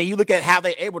 And then you look at how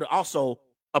they're able to also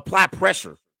apply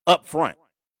pressure up front.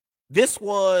 This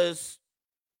was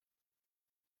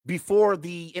before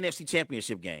the NFC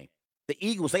Championship game. The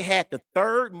Eagles, they had the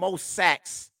 3rd most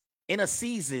sacks in a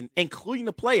season, including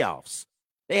the playoffs.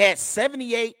 They had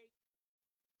 78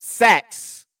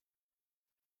 sacks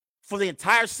for the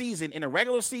entire season, in the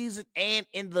regular season and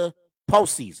in the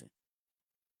postseason.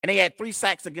 And they had 3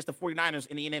 sacks against the 49ers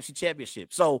in the NFC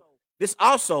Championship. So this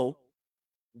also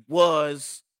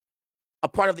was a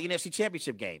part of the NFC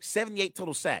Championship game. 78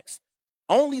 total sacks.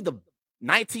 Only the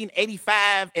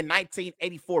 1985 and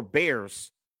 1984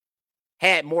 Bears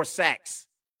had more sacks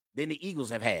than the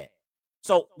Eagles have had.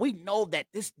 So we know that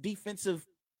this defensive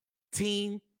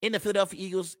team in the Philadelphia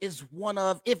Eagles is one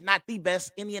of, if not the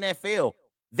best in the NFL.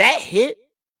 That hit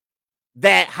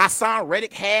that Hassan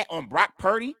Reddick had on Brock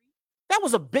Purdy, that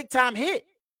was a big-time hit.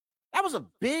 That was a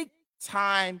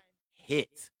big-time hit.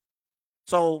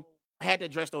 So I had to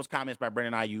address those comments by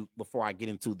Brandon Aiyuk before I get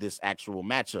into this actual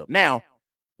matchup. Now,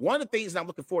 one of the things I'm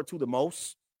looking forward to the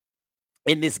most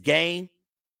in this game,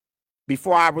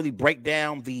 before I really break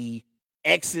down the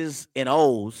X's and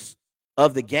O's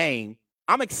of the game,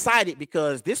 I'm excited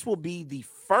because this will be the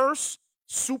first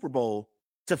Super Bowl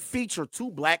to feature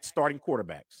 2 black starting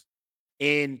quarterbacks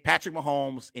in Patrick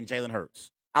Mahomes and Jalen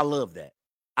Hurts. I love that.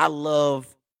 I love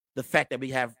the fact that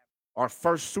we have our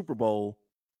first Super Bowl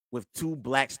with 2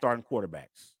 black starting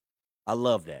quarterbacks. I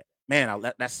love that. Man,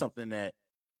 that's something that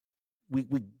we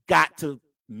got to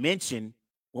mention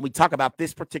when we talk about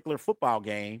this particular football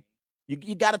game.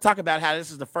 You got to talk about how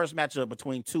this is the first matchup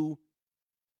between 2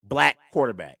 black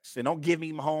quarterbacks. And don't give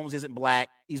me Mahomes isn't black.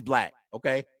 He's black,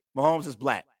 okay? Mahomes is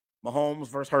black. Mahomes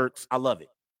versus Hurts. I love it.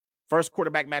 First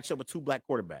quarterback matchup with 2 black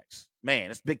quarterbacks. Man,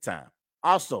 it's big time.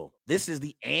 Also, this is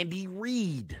the Andy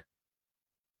Reid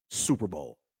Super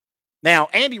Bowl. Now,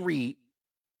 Andy Reid,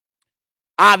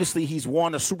 obviously, he's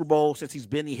won a Super Bowl since he's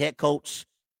been the head coach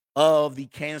of the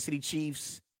Kansas City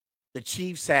Chiefs. The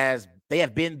Chiefs have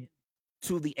been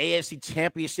to the AFC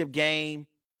Championship game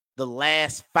the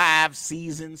last 5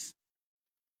 seasons.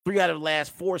 3 out of the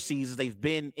last 4 seasons, they've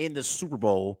been in the Super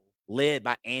Bowl led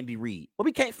by Andy Reid. But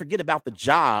we can't forget about the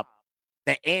job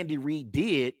that Andy Reid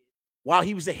did while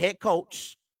he was the head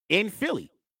coach in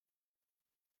Philly.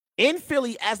 In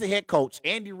Philly as the head coach,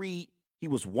 Andy Reid, he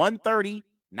was 130,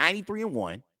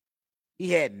 93-1.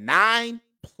 He had 9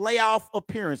 playoff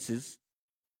appearances,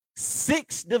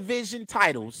 6 division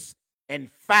titles, and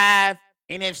 5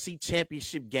 NFC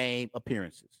Championship game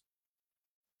appearances.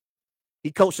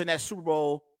 He coached in that Super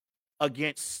Bowl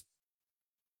against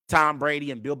Tom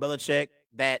Brady and Bill Belichick,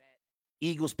 that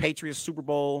Eagles-Patriots Super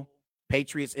Bowl.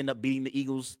 Patriots end up beating the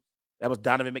Eagles. That was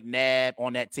Donovan McNabb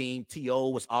on that team. T.O.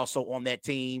 was also on that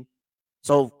team.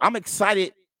 So I'm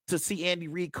excited to see Andy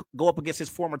Reid go up against his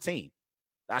former team.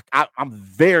 I'm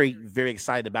very, very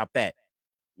excited about that.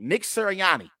 Nick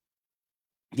Sirianni,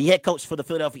 the head coach for the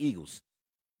Philadelphia Eagles,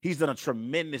 he's done a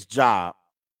tremendous job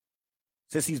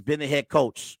since he's been the head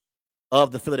coach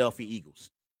of the Philadelphia Eagles.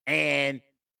 And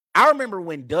I remember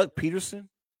when Doug Peterson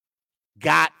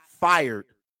got fired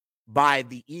by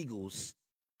the Eagles,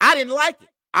 I didn't like it.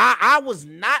 I was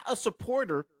not a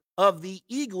supporter of the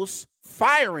Eagles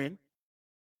firing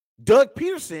Doug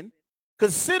Peterson,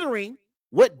 considering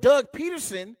what Doug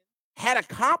Peterson had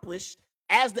accomplished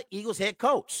as the Eagles head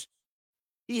coach.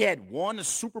 He had won the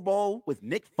Super Bowl with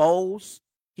Nick Foles.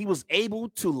 He was able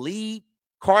to lead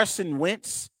Carson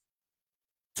Wentz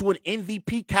to an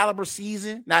MVP caliber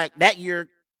season. Now, that year,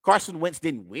 Carson Wentz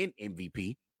didn't win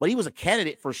MVP, but he was a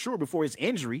candidate for sure before his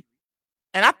injury.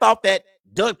 And I thought that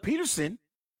Doug Peterson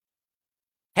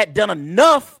had done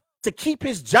enough to keep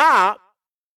his job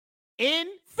in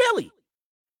Philly.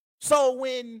 So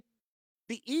when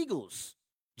the Eagles,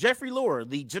 Jeffrey Lurie,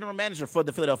 the general manager for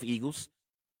the Philadelphia Eagles,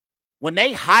 when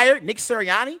they hired Nick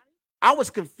Sirianni, I was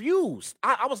confused.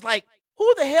 I was like,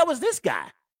 who the hell is this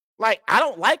guy? Like, I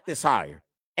don't like this hire.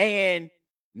 And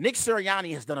Nick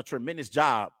Sirianni has done a tremendous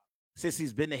job since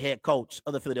he's been the head coach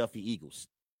of the Philadelphia Eagles.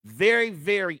 Very,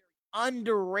 very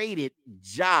underrated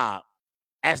job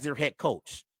as their head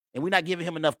coach. And we're not giving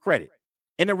him enough credit.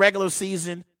 In the regular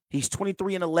season, he's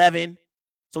 23-11.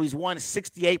 So he's won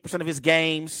 68% of his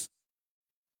games.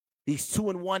 He's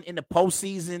 2-1 in the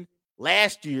postseason.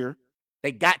 Last year,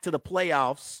 they got to the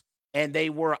playoffs and they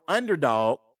were an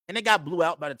underdog and they got blew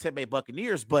out by the Tampa Bay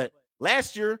Buccaneers. But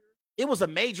last year, it was a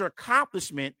major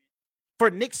accomplishment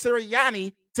for Nick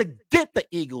Sirianni to get the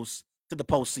Eagles to the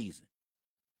postseason.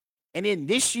 And then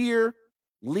this year,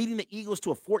 leading the Eagles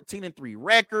to a 14-3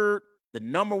 record, the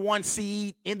number 1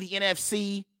 seed in the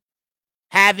NFC,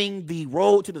 having the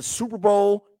road to the Super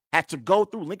Bowl, have to go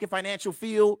through Lincoln Financial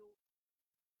Field.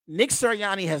 Nick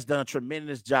Sirianni has done a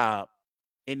tremendous job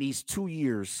in these 2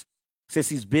 years since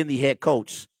he's been the head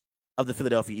coach of the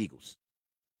Philadelphia Eagles.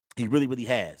 He really, really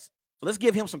has. So let's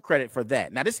give him some credit for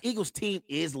that. Now, this Eagles team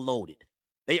is loaded.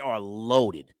 They are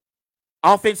loaded.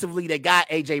 Offensively, they got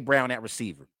A.J. Brown at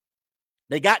receiver.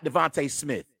 They got Devontae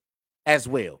Smith. as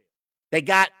well. They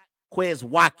got Quez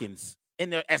Watkins in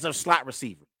there as a slot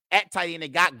receiver. At tight end, they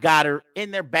got Goddard.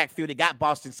 In their backfield, they got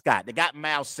Boston Scott. They got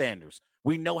Miles Sanders.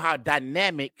 We know how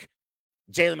dynamic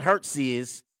Jalen Hurts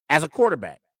is as a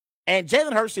quarterback. And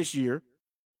Jalen Hurts this year,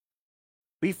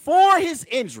 before his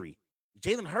injury,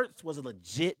 Jalen Hurts was a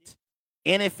legit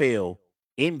NFL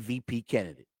MVP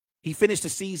candidate. He finished the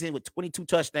season with 22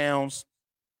 touchdowns,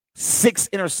 6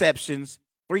 interceptions,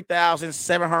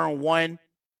 3,701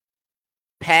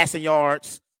 passing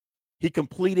yards. He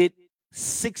completed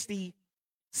 67%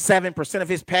 of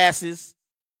his passes.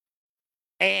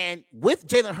 And with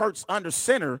Jalen Hurts under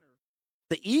center,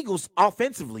 the Eagles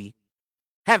offensively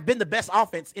have been the best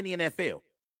offense in the NFL.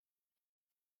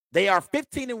 They are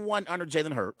 15-1 under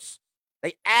Jalen Hurts.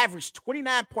 They average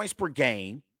 29 points per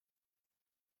game.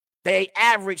 They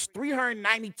average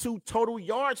 392 total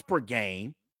yards per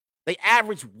game. They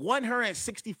average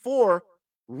 164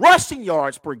 rushing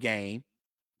yards per game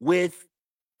with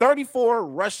 34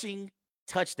 rushing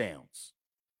touchdowns.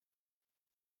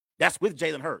 That's with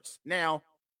Jalen Hurts. Now,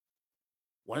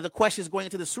 one of the questions going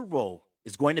into the Super Bowl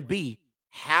is going to be,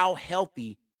 how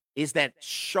healthy is that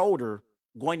shoulder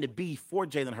going to be for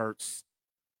Jalen Hurts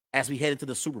as we head into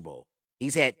the Super Bowl?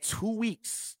 He's had 2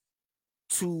 weeks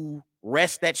to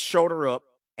rest that shoulder up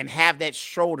and have that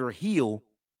shoulder heal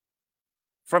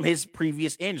from his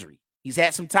previous injury. He's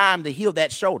had some time to heal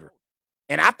that shoulder.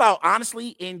 And I thought, honestly,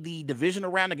 in the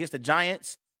divisional round against the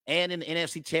Giants and in the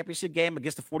NFC Championship game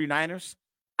against the 49ers,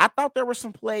 I thought there were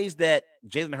some plays that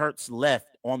Jalen Hurts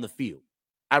left on the field.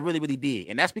 I really, really did.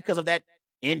 And that's because of that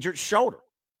injured shoulder.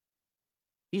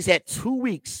 He's had 2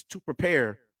 weeks to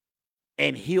prepare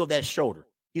and heal that shoulder.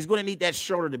 He's going to need that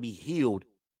shoulder to be healed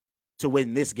to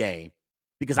win this game,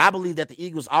 because I believe that the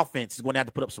Eagles offense is going to have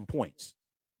to put up some points.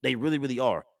 They really, really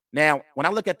are. Now, when I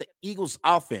look at the Eagles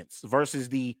offense versus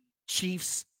the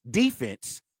Chiefs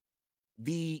defense,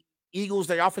 the Eagles,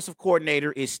 their offensive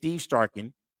coordinator is Steve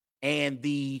Starkin, and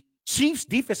the Chiefs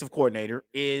defensive coordinator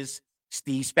is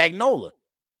Steve Spagnuolo.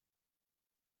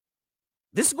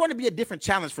 This is going to be a different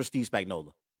challenge for Steve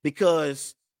Spagnuolo,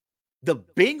 because the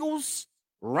Bengals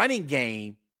running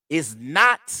game is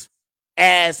not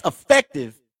as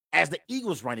effective as the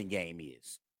Eagles running game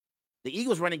is. The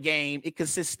Eagles running game, it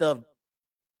consists of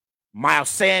Miles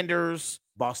Sanders,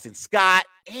 Boston Scott,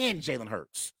 and Jalen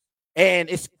Hurts. And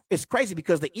it's crazy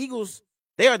because the Eagles,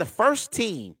 they are the first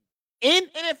team in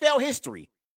NFL history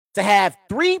to have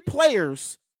 3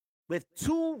 players with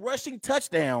 2 rushing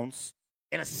touchdowns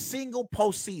in a single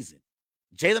postseason.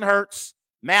 Jalen Hurts,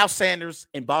 Miles Sanders,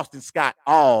 and Boston Scott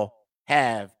all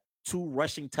have 2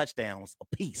 rushing touchdowns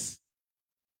apiece.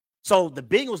 So the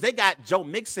Bengals, they got Joe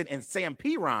Mixon and Sam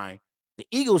Pirine. The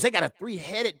Eagles, they got a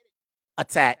 3-headed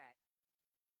attack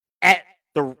at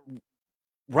the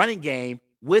running game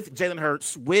with Jalen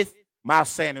Hurts, with Miles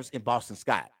Sanders, and Boston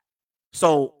Scott.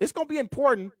 So it's going to be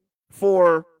important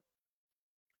for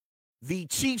the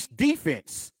Chiefs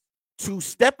defense to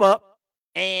step up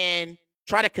and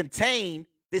try to contain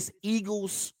this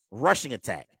Eagles rushing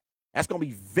attack. That's going to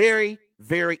be very,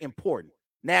 very important.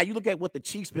 Now, you look at what the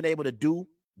Chiefs been able to do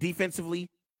defensively.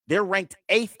 They're ranked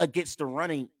 8th against the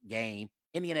running game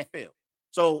in the NFL.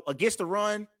 So against the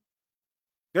run,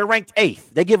 they're ranked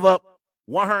 8th. They give up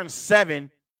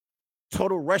 107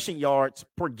 total rushing yards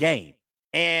per game.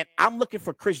 And I'm looking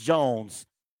for Chris Jones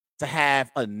to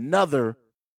have another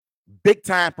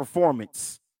big-time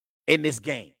performance in this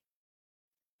game.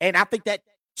 And I think that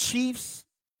Chiefs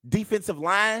defensive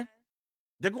line,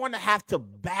 they're going to have to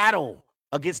battle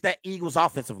against that Eagles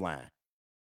offensive line.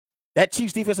 That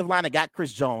Chiefs defensive line, they got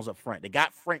Chris Jones up front. They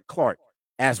got Frank Clark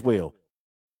as well.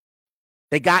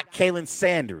 They got Kalen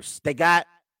Sanders. They got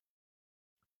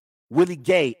Willie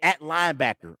Gay at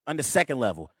linebacker on the second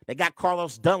level. They got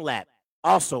Carlos Dunlap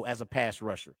also as a pass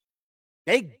rusher.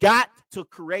 They got to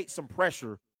create some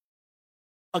pressure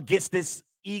against this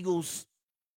Eagles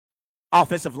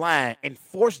offensive line and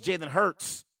force Jalen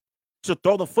Hurts to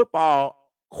throw the football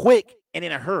quick and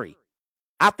in a hurry.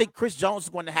 I think Chris Jones is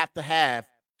going to have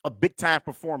a big-time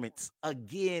performance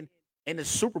again in the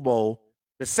Super Bowl,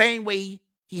 the same way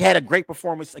he had a great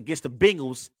performance against the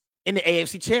Bengals in the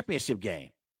AFC Championship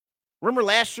game. Remember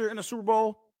last year in the Super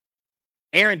Bowl,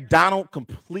 Aaron Donald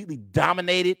completely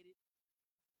dominated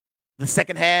the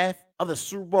second half of the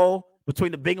Super Bowl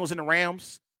between the Bengals and the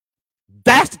Rams?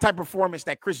 That's the type of performance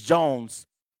that Chris Jones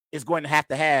is going to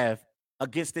have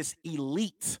against this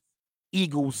elite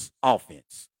Eagles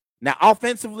offense. Now,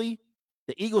 offensively,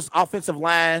 the Eagles offensive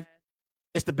line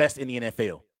is the best in the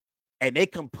NFL. And they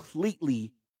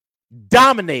completely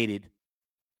dominated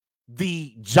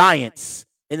the Giants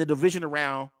in the divisional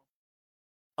round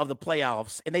of the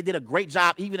playoffs, and they did a great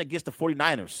job even against the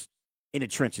 49ers in the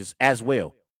trenches as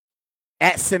well.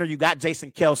 At center, you got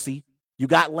Jason Kelce. You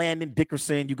got Landon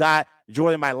Dickerson. You got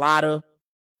Jordan Mailata.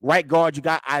 Right guard, you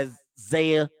got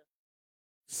Isaiah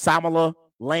Samala,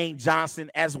 Lane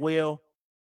Johnson as well.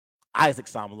 Isaac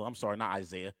Samala. I'm sorry, not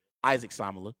Isaiah. Isaac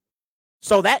Samala.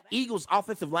 So that Eagles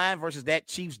offensive line versus that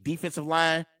Chiefs defensive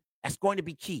line, that's going to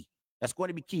be key. That's going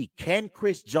to be key. Can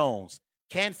Chris Jones,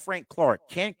 can Frank Clark,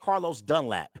 can Carlos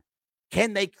Dunlap,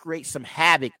 can they create some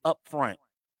havoc up front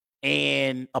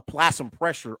and apply some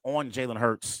pressure on Jalen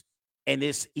Hurts and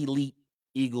this elite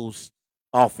Eagles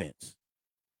offense?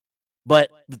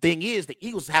 But the thing is, the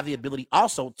Eagles have the ability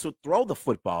also to throw the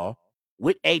football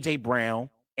with A.J. Brown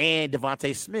and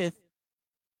Devontae Smith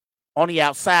on the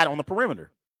outside on the perimeter.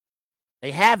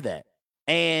 They have that.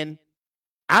 And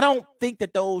I don't think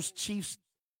that those Chiefs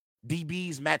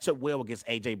DBs match up well against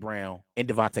A.J. Brown and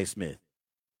Devontae Smith.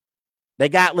 They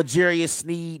got L'Jarius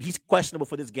Sneed. He's questionable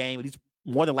for this game, but he's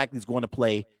more than likely going to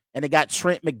play. And they got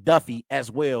Trent McDuffie as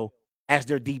well as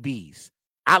their DBs.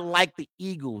 I like the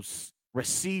Eagles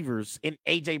receivers in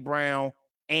A.J. Brown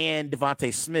and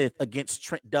Devontae Smith against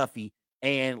Trent Duffy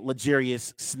and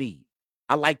L'Jarius Sneed.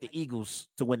 I like the Eagles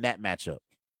to win that matchup.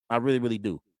 I really, really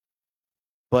do.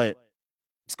 But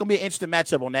it's going to be an interesting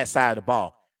matchup on that side of the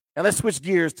ball. Now let's switch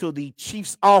gears to the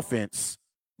Chiefs offense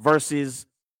versus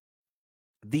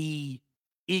the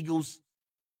Eagles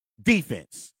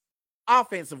defense.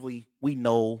 Offensively, we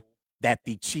know that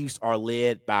the Chiefs are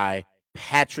led by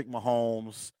Patrick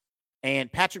Mahomes.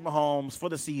 And Patrick Mahomes for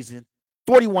the season,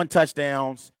 41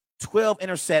 touchdowns, 12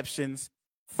 interceptions,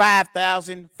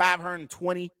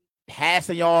 5,520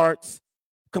 passing yards,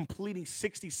 completing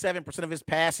 67% of his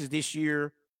passes this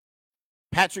year.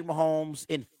 Patrick Mahomes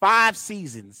in 5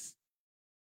 seasons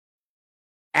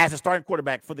as a starting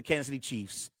quarterback for the Kansas City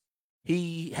Chiefs.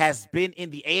 He has been in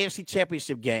the AFC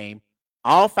Championship game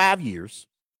all 5 years.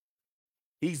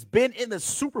 He's been in the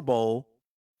Super Bowl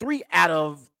 3 out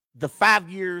of the 5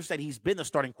 years that he's been the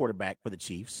starting quarterback for the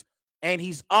Chiefs. And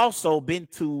he's also been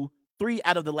to 3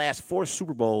 out of the last 4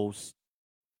 Super Bowls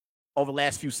over the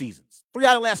last few seasons. 3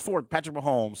 out of the last 4, Patrick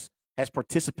Mahomes has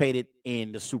participated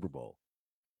in the Super Bowl.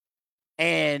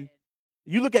 And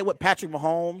you look at what Patrick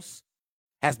Mahomes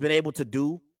has been able to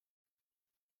do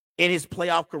in his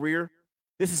playoff career.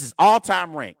 This is his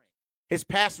all-time rank. His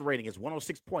passer rating is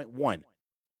 106.1.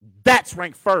 That's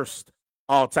ranked first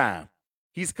all-time.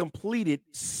 He's completed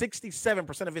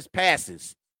 67% of his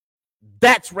passes.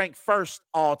 That's ranked first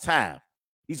all-time.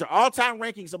 These are all-time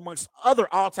rankings amongst other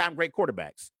all-time great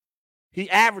quarterbacks. He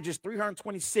averages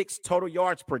 326 total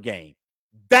yards per game.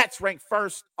 That's ranked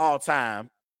first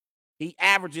all-time. He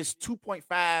averages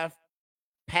 2.5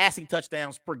 passing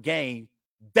touchdowns per game.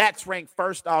 That's ranked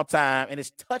first all-time. And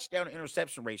his touchdown to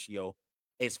interception ratio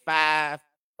is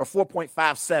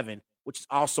 4.57, which is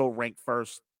also ranked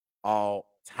first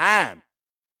all-time.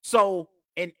 So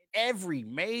in every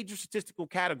major statistical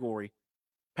category,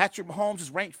 Patrick Mahomes is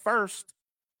ranked first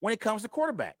when it comes to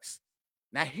quarterbacks.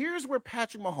 Now, here's where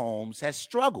Patrick Mahomes has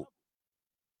struggled.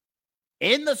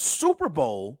 In the Super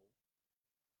Bowl,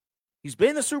 he's been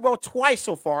in the Super Bowl twice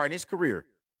so far in his career.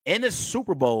 In the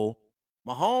Super Bowl,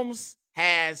 Mahomes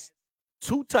has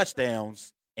 2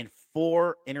 touchdowns and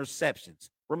 4 interceptions.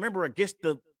 Remember, against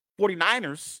the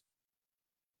 49ers,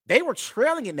 they were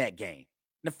trailing in that game.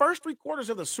 In the first 3 quarters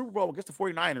of the Super Bowl against the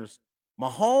 49ers,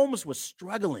 Mahomes was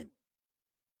struggling.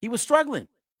 He was struggling,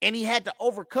 and he had to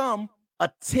overcome a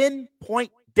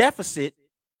 10-point deficit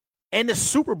in the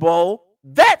Super Bowl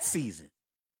that season.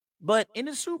 But in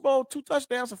the Super Bowl, 2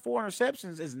 touchdowns and 4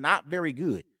 interceptions is not very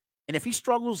good. And if he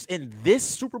struggles in this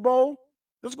Super Bowl,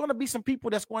 there's going to be some people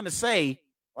that's going to say,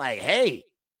 like, hey,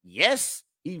 yes,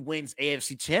 he wins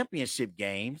AFC Championship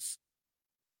games.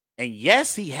 And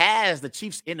yes, he has the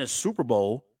Chiefs in the Super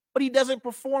Bowl, but he doesn't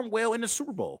perform well in the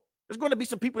Super Bowl. There's going to be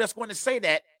some people that's going to say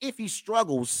that if he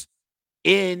struggles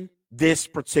in this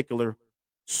particular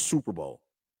Super Bowl.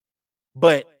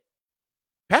 But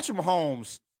Patrick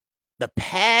Mahomes, the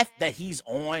path that he's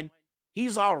on,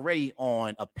 he's already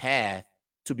on a path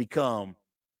to become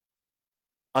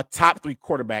a top 3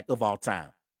 quarterback of all time.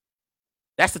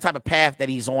 That's the type of path that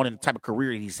he's on and the type of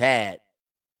career he's had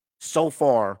so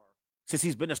far since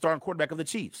he's been the starting quarterback of the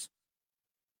Chiefs.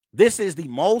 This is the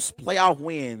most playoff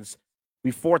wins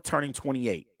before turning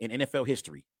 28 in NFL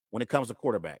history when it comes to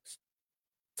quarterbacks.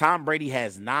 Tom Brady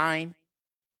has 9.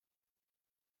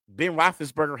 Ben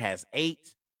Roethlisberger has 8.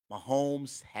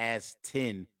 Mahomes has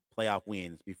 10 playoff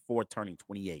wins before turning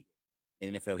 28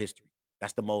 in NFL history.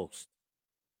 That's the most.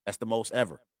 That's the most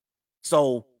ever.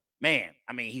 So, man,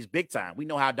 I mean, he's big time. We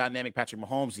know how dynamic Patrick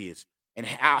Mahomes is. and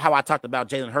how I talked about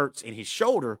Jalen Hurts and his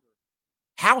shoulder,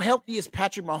 how healthy is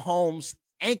Patrick Mahomes'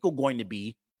 ankle going to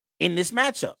be in this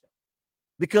matchup?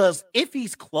 Because if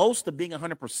he's close to being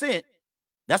 100%,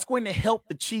 that's going to help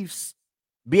the Chiefs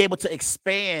be able to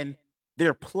expand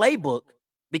their playbook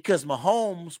because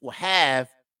Mahomes will have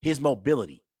his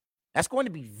mobility. That's going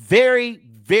to be very,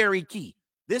 very key.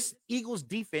 This Eagles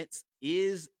defense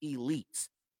is elite.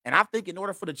 And I think in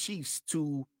order for the Chiefs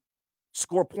to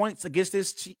score points against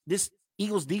this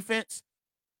Eagles defense,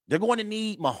 they're going to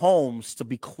need Mahomes to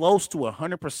be close to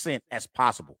 100% as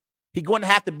possible. He's going to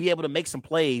have to be able to make some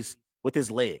plays with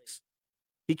his legs.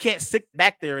 He can't sit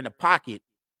back there in the pocket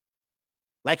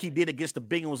like he did against the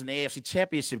Bengals in the AFC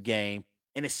Championship game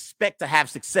and expect to have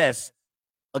success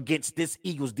against this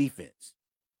Eagles defense.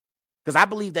 Because I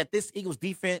believe that this Eagles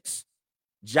defense,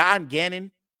 John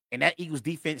Gannon and that Eagles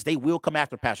defense, they will come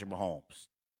after Patrick Mahomes.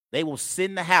 They will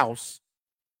send the house,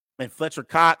 and Fletcher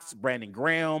Cox, Brandon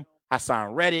Graham,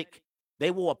 Hassan Reddick,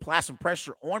 they will apply some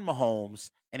pressure on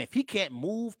Mahomes. And if he can't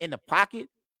move in the pocket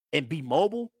and be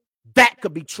mobile, that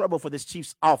could be trouble for this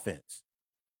Chiefs offense.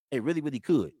 It really, really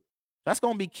could. That's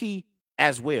going to be key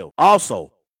as well.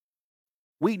 Also,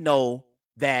 we know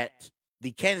that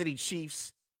the Kansas City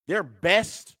Chiefs, their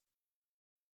best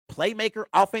playmaker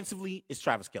offensively is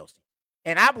Travis Kelce.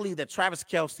 And I believe that Travis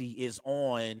Kelce is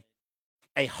on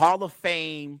a Hall of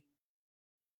Fame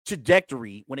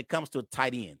trajectory when it comes to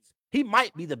tight ends. He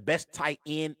might be the best tight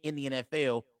end in the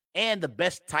NFL and the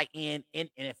best tight end in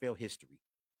NFL history.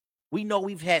 We know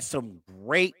we've had some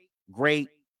great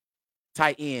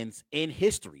tight ends in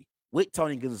history with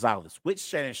Tony Gonzalez, with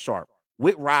Shannon Sharp,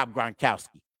 with Rob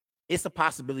Gronkowski. It's a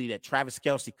possibility that Travis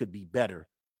Kelce could be better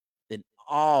than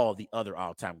all the other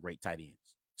all-time great tight ends.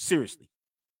 Seriously.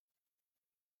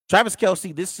 Travis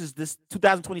Kelce, this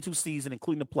 2022 season,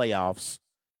 including the playoffs,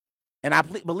 and I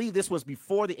believe this was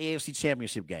before the AFC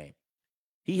Championship game.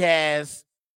 He has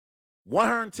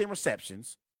 110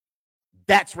 receptions.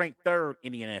 That's ranked third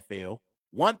in the NFL.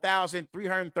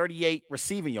 1,338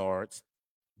 receiving yards.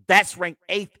 That's ranked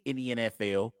eighth in the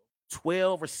NFL.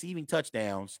 12 receiving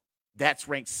touchdowns. That's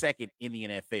ranked second in the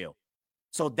NFL.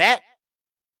 So that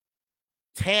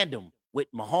tandem with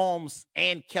Mahomes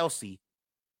and Kelce,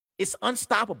 it's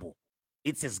unstoppable.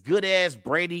 It's as good as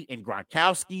Brady and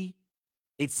Gronkowski.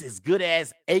 It's as good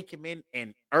as Aikman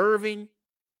and Irving.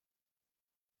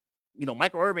 You know,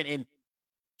 Michael Irvin and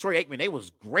Troy Aikman, they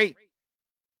was great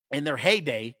in their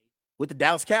heyday with the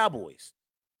Dallas Cowboys.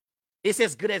 It's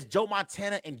as good as Joe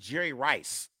Montana and Jerry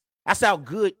Rice. That's how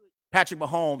good Patrick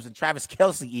Mahomes and Travis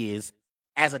Kelce is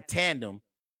as a tandem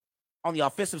on the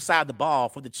offensive side of the ball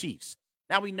for the Chiefs.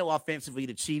 Now we know offensively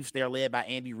the Chiefs, they're led by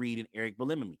Andy Reid and Eric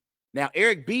Bieniemy. Now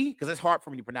Eric B, because it's hard for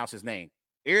me to pronounce his name,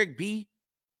 Eric B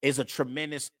is a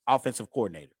tremendous offensive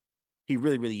coordinator. He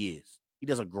really, really is. He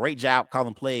does a great job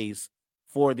calling plays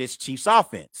for this Chiefs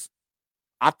offense.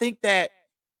 I think that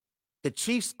the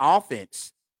Chiefs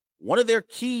offense, one of their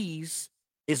keys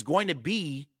is going to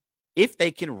be if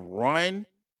they can run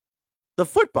the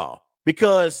football.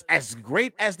 Because as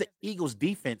great as the Eagles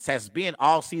defense has been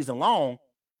all season long,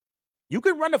 you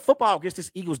can run the football against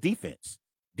this Eagles defense.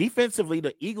 Defensively,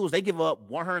 the Eagles, they give up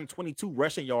 122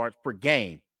 rushing yards per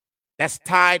game. That's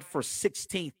tied for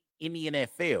 16th in the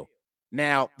NFL.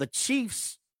 Now, the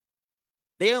Chiefs,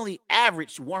 they only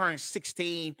average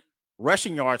 116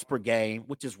 rushing yards per game,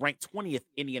 which is ranked 20th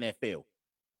in the NFL.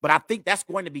 But I think that's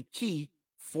going to be key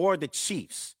for the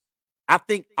Chiefs. I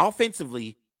think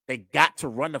offensively, they got to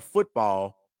run the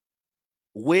football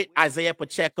with Isaiah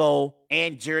Pacheco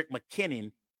and Jerick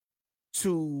McKinnon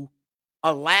to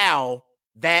allow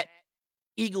that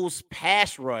Eagles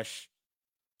pass rush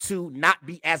to not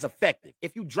be as effective.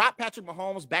 If you drop Patrick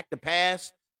Mahomes back to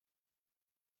pass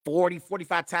 40,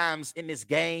 45 times in this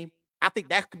game, I think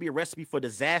that could be a recipe for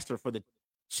disaster for the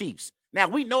Chiefs. Now,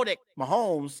 we know that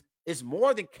Mahomes is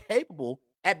more than capable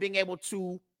at being able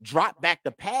to drop back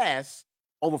the pass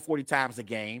over 40 times a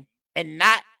game and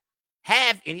not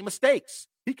have any mistakes.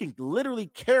 He can literally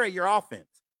carry your offense.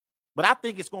 But I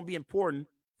think it's going to be important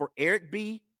for Eric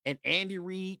B and Andy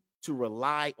Reid to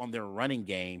rely on their running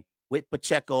game with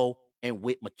Pacheco and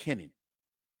with McKinnon.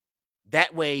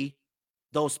 That way,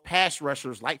 those pass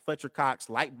rushers like Fletcher Cox,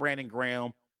 like Brandon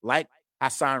Graham, like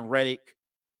Hassan Reddick,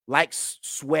 like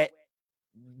Sweat,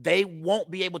 they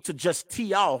won't be able to just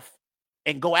tee off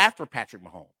and go after Patrick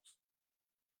Mahomes.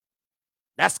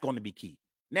 That's going to be key.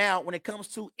 Now, when it comes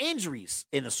to injuries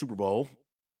in the Super Bowl,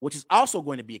 which is also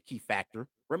going to be a key factor,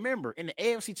 remember, in the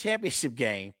AFC Championship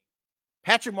game,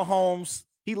 Patrick Mahomes,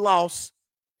 he lost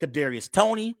Kadarius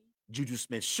Toney, Juju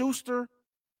Smith-Schuster,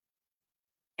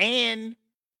 and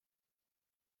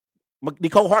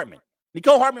Nicole Hartman.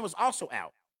 Mecole Hardman was also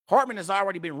out. Hardman has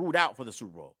already been ruled out for the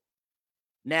Super Bowl.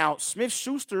 Now,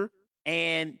 Smith-Schuster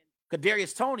and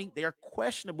Kadarius Toney, they are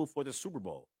questionable for the Super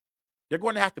Bowl. They're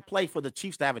going to have to play for the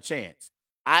Chiefs to have a chance.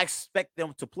 I expect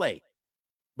them to play.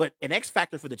 But an X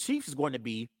factor for the Chiefs is going to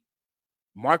be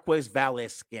Marquez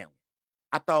Valdes-Scantling.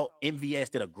 I thought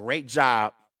MVS did a great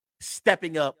job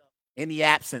stepping up in the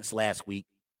absence last week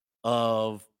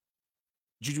of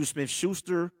Juju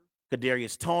Smith-Schuster,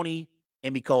 Kadarius Toney,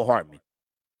 and Mecole Hardman.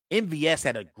 MVS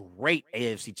had a great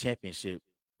AFC Championship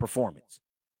performance.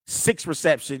 6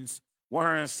 receptions,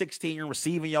 116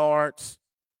 receiving yards,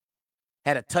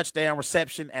 had a touchdown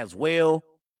reception as well.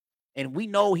 And we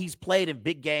know he's played in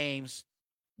big games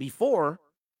before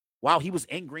while he was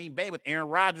in Green Bay with Aaron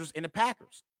Rodgers and the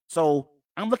Packers. So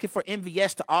I'm looking for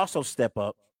MVS to also step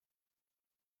up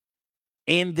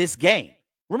in this game.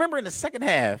 Remember, in the second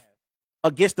half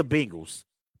against the Bengals,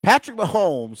 Patrick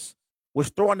Mahomes was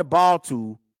throwing the ball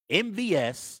to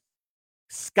MVS,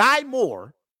 Sky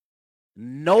Moore,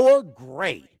 Noah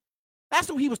Gray. That's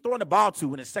who he was throwing the ball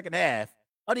to in the second half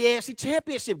of the AFC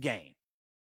Championship game.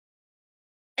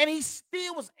 And he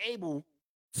still was able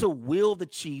to will the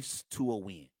Chiefs to a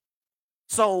win.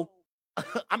 So,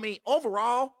 I mean,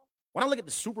 overall, when I look at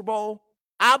the Super Bowl,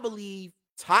 I believe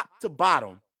top to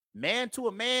bottom, man to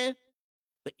a man,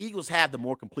 the Eagles have the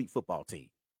more complete football team.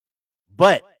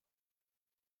 But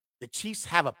the Chiefs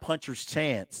have a puncher's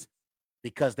chance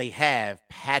because they have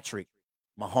Patrick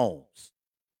Mahomes.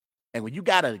 And when you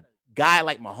got a guy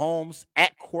like Mahomes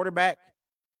at quarterback,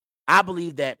 I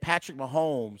believe that Patrick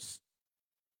Mahomes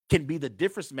can be the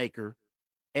difference maker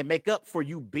and make up for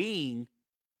you being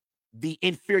the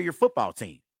inferior football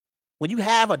team. When you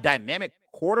have a dynamic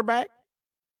quarterback,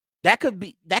 that could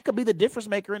be the difference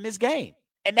maker in this game.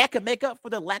 And that could make up for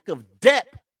the lack of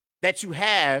depth that you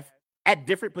have at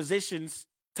different positions,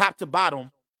 top to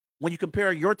bottom, when you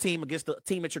compare your team against the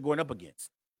team that you're going up against.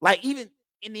 Like even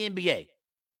in the NBA,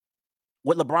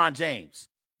 with LeBron James,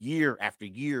 year after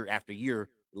year after year,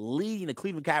 leading the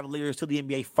Cleveland Cavaliers to the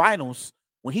NBA Finals,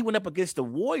 when he went up against the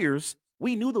Warriors,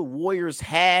 we knew the Warriors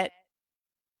had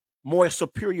more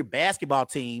superior basketball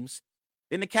teams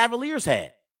than the Cavaliers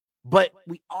had. But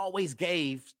we always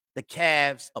gave the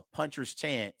Cavs a puncher's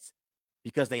chance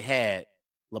because they had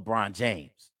LeBron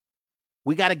James.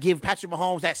 We got to give Patrick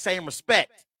Mahomes that same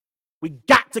respect. We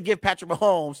got to give Patrick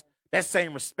Mahomes that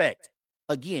same respect.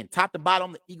 Again, top to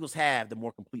bottom, the Eagles have the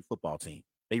more complete football team.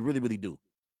 They really, really do.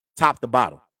 Top to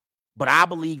bottom. But I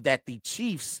believe that the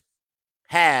Chiefs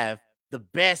have the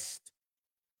best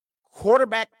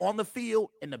quarterback on the field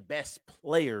and the best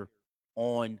player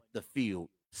on the field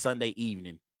Sunday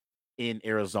evening in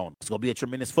Arizona. It's going to be a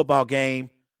tremendous football game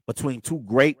between two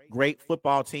great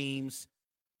football teams.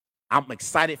 I'm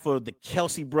excited for the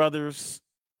Kelce brothers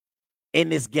in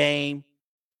this game.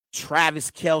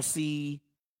 Travis Kelce,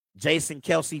 Jason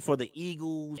Kelce for the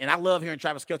Eagles. And I love hearing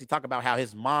Travis Kelce talk about how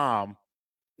his mom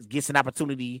gets an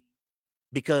opportunity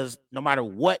because no matter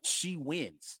what she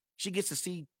wins, she gets to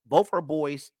see both her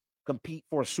boys compete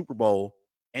for a Super Bowl.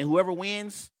 And whoever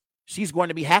wins, she's going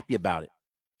to be happy about it.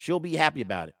 She'll be happy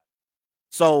about it.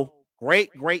 So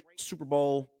great Super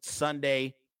Bowl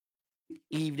Sunday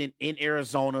evening in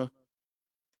Arizona.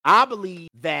 I believe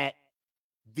that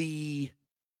the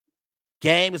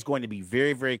game is going to be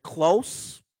very, very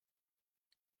close.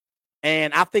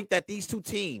 And I think that these two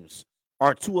teams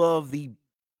are two of the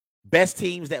best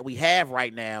teams that we have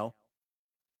right now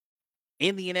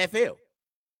in the NFL.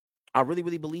 I really,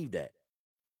 really believe that.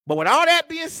 But with all that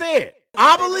being said,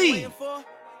 I believe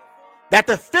that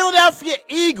the Philadelphia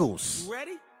Eagles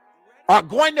are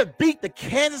going to beat the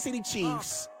Kansas City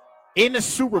Chiefs in the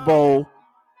Super Bowl.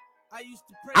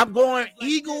 I'm going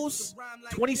Eagles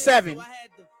 27,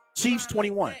 Chiefs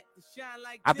 21.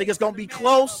 I think it's going to be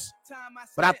close,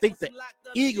 but I think the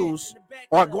Eagles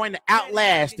are going to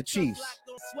outlast the Chiefs.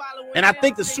 And I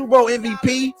think the Super Bowl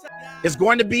MVP is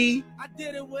going to be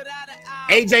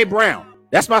A.J. Brown.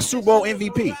 That's my Super Bowl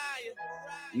MVP.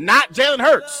 Not Jalen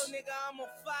Hurts.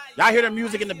 Y'all hear the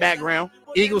music in the background.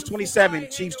 Eagles 27,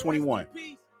 Chiefs 21.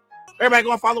 Everybody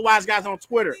go and follow Wise Guys on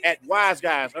Twitter at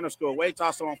WiseGuys_Waits.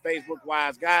 Also on Facebook,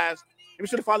 Wise Guys. And be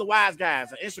sure to follow Wise Guys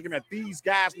on Instagram at These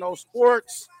Guys Know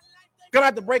Sports. Come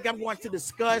out the break, I'm going to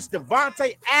discuss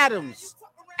Davante Adams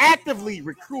actively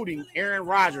recruiting Aaron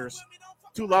Rodgers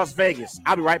to Las Vegas.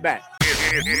 I'll be right back.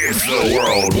 It's the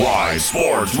Worldwide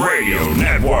Sports Radio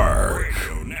Network.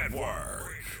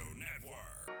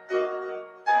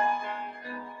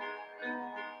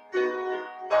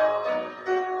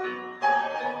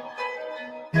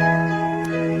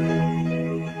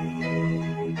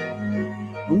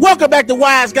 Welcome back to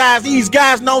Wise Guys. These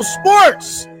Guys Know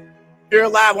Sports. Here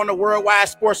live on the Worldwide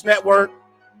Sports Network.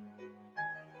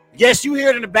 Yes, you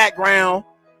hear it in the background.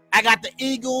 I got the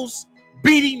Eagles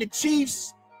beating the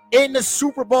Chiefs in the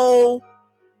Super Bowl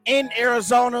in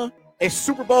Arizona. It's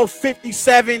Super Bowl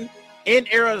 57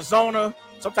 in Arizona.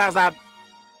 Sometimes I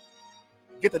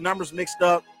get the numbers mixed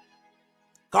up.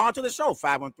 Call into the show,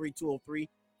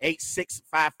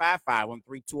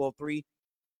 513-203-8655,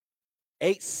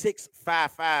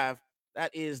 513-203-8655.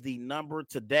 That is the number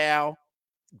to dial.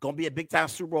 Going to be a big-time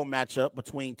Super Bowl matchup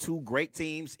between two great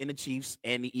teams in the Chiefs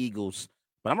and the Eagles.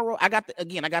 But I got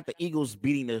the Eagles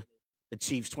beating the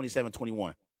Chiefs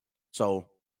 27-21. So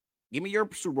give me your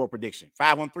Super Bowl prediction.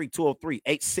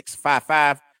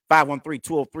 513-203-8655.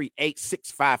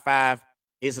 513-203-8655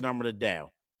 is the number to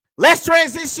dial. Let's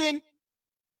transition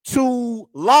to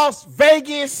Las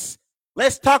Vegas.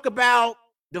 Let's talk about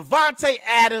Davante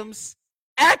Adams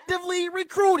actively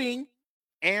recruiting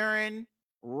Aaron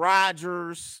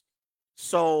Rodgers.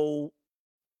 So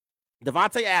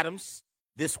Davante Adams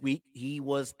this week, he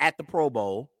was at the Pro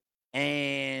Bowl,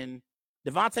 and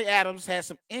Davante Adams has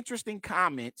some interesting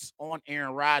comments on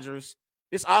Aaron Rodgers.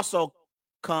 This also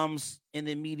comes in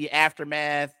the immediate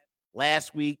aftermath.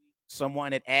 Last week,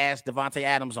 someone had asked Davante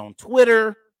Adams on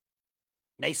Twitter.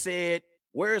 They said,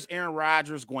 where's Aaron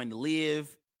Rodgers going to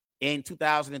live in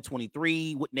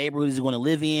 2023? What neighborhood is he going to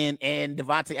live in? And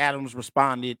Davante Adams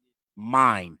responded,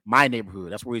 my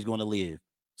neighborhood. That's where he's going to live.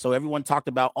 So everyone talked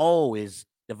about, is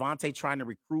Davante trying to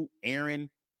recruit Aaron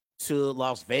to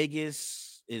Las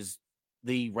Vegas? Is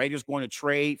the Raiders going to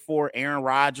trade for Aaron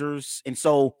Rodgers? And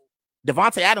so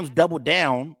Davante Adams doubled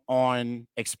down on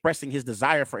expressing his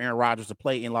desire for Aaron Rodgers to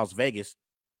play in Las Vegas.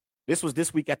 This was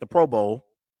this week at the Pro Bowl.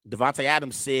 Davante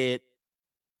Adams said,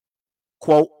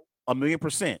 quote,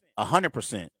 1,000,000%,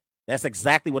 100%. That's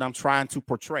exactly what I'm trying to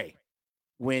portray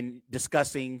when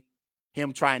discussing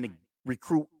him trying to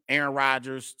recruit Aaron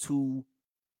Rodgers to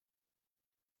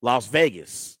Las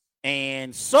Vegas.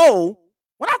 And so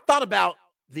when I thought about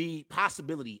the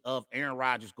possibility of Aaron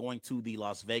Rodgers going to the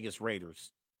Las Vegas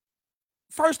Raiders,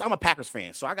 first, I'm a Packers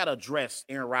fan, so I got to address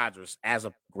Aaron Rodgers as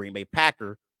a Green Bay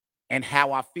Packer and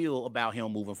how I feel about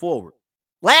him moving forward.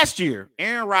 Last year,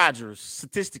 Aaron Rodgers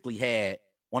statistically had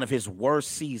one of his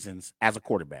worst seasons as a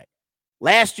quarterback.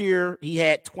 Last year, he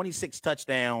had 26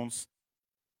 touchdowns.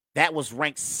 That was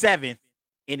ranked 7th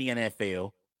in the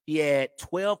NFL. He had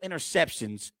 12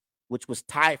 interceptions, which was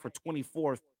tied for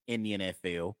 24th in the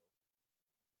NFL.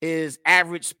 His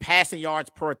average passing yards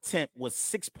per attempt was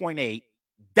 6.8.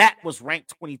 That was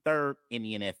ranked 23rd in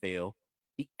the NFL.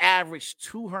 He averaged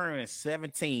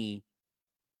 217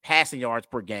 passing yards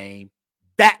per game.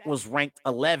 That was ranked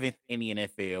 11th in the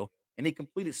NFL. And he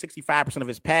completed 65% of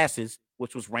his passes,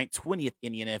 which was ranked 20th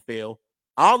in the NFL.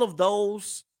 All of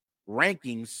those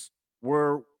rankings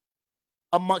were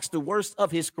amongst the worst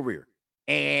of his career.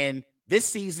 And this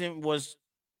season was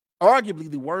arguably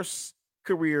the worst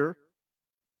career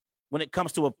when it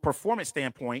comes to a performance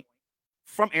standpoint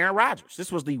from Aaron Rodgers.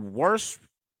 This was the worst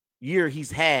year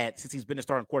he's had since he's been the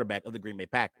starting quarterback of the Green Bay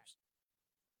Packers.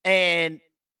 And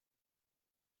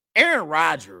Aaron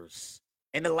Rodgers,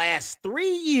 in the last 3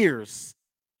 years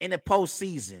in the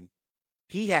postseason,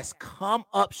 he has come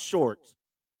up short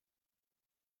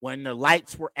when the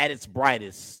lights were at its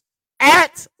brightest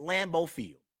at Lambeau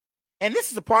Field. And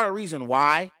this is a part of the reason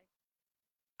why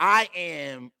I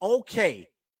am okay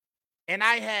and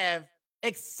I have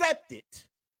accepted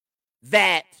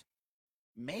that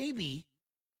maybe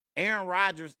Aaron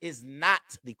Rodgers is not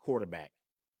the quarterback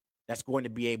that's going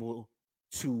to be able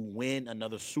to win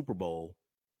another Super Bowl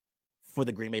for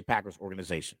the Green Bay Packers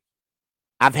organization.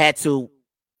 I've had to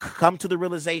come to the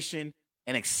realization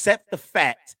and accept the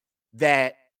fact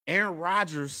that Aaron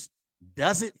Rodgers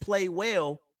doesn't play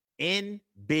well in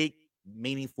big,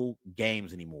 meaningful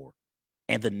games anymore.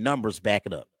 And the numbers back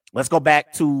it up. Let's go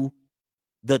back to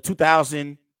the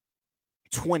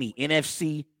 2020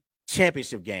 NFC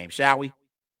Championship game, shall we?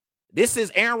 This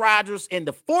is Aaron Rodgers in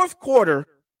the fourth quarter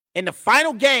in the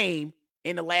final game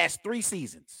in the last 3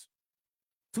 seasons.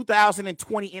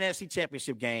 2020 NFC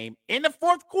Championship game in the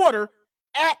fourth quarter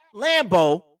at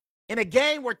Lambeau in a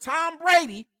game where Tom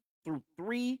Brady threw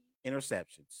 3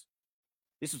 interceptions.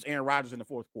 This was Aaron Rodgers in the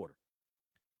fourth quarter.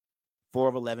 4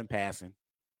 of 11 passing,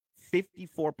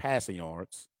 54 passing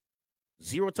yards,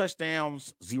 0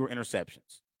 touchdowns, 0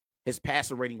 interceptions. His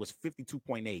passer rating was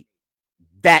 52.8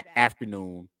 that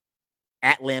afternoon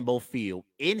at Lambeau Field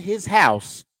in his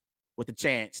house with a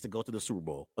chance to go to the Super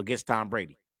Bowl against Tom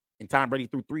Brady. And Tom Brady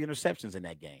threw 3 interceptions in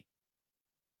that game.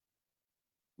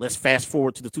 Let's fast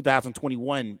forward to the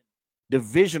 2021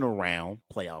 divisional round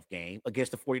playoff game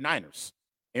against the 49ers.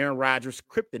 Aaron Rodgers'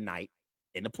 kryptonite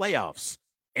in the playoffs.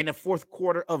 In the fourth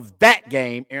quarter of that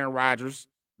game, Aaron Rodgers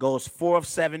goes 4 of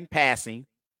 7 passing,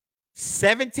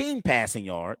 17 passing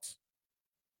yards,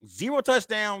 0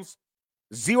 touchdowns,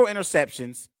 0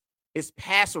 interceptions. His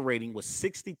passer rating was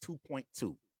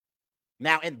 62.2.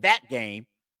 Now, in that game,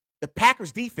 the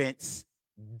Packers defense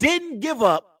didn't give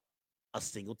up a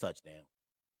single touchdown.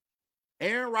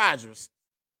 Aaron Rodgers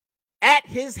at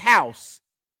his house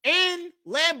in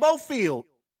Lambeau Field,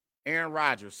 Aaron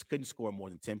Rodgers couldn't score more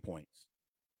than 10 points.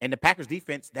 And the Packers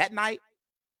defense that night,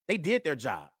 they did their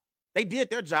job. They did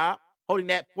their job holding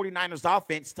that 49ers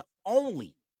offense to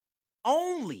only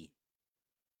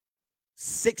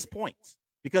 6 points,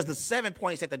 because the 7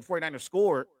 points that the 49ers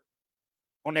scored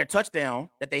on their touchdown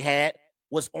that they had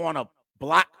was on a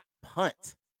block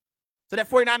punt. So that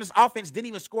 49ers offense didn't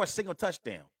even score a single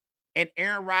touchdown. And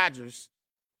Aaron Rodgers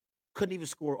couldn't even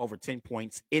score over 10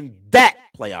 points in that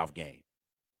playoff game.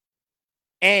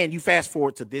 And you fast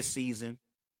forward to this season.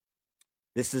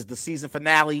 This is the season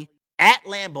finale at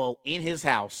Lambeau in his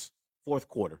house, fourth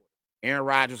quarter. Aaron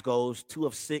Rodgers goes 2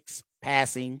 of 6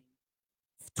 passing,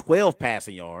 12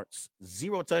 passing yards,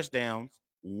 0 touchdowns,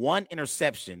 1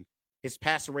 interception. His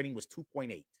passer rating was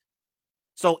 2.8.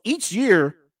 So each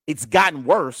year it's gotten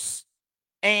worse.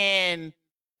 And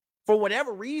for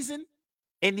whatever reason,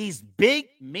 in these big,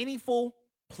 meaningful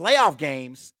playoff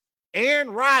games,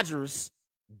 Aaron Rodgers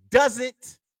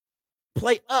doesn't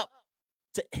play up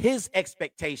to his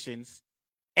expectations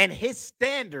and his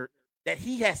standard that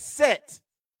he has set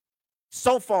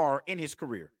so far in his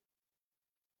career.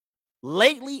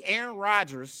 Lately, Aaron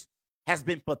Rodgers has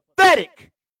been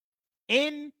pathetic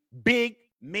in big,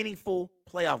 meaningful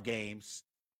playoff games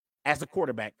as the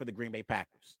quarterback for the Green Bay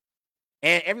Packers.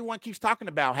 And everyone keeps talking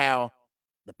about how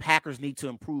the Packers need to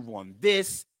improve on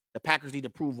this, the Packers need to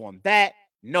improve on that.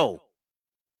 No.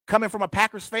 Coming from a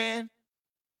Packers fan,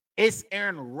 it's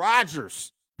Aaron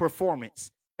Rodgers'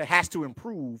 performance that has to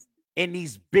improve in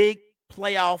these big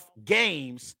playoff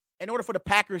games in order for the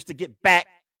Packers to get back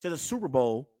to the Super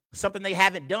Bowl, something they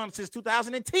haven't done since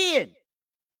 2010.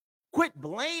 Quit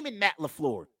blaming Matt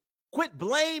LaFleur. Quit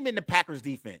blaming the Packers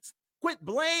defense. Quit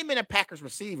blaming the Packers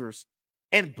receivers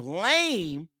and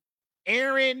blame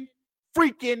Aaron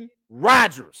freaking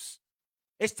Rodgers.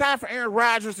 It's time for Aaron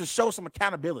Rodgers to show some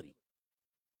accountability.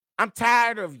 I'm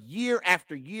tired of year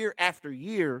after year after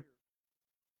year,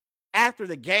 after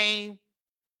the game,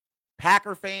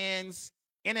 Packer fans,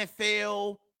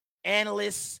 NFL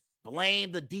analysts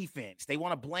blame the defense. They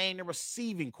want to blame the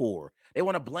receiving core. They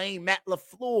want to blame Matt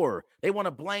LaFleur. They want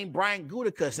to blame Brian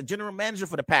Gutekunst, the general manager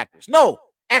for the Packers. No,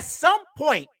 at some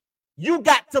point, you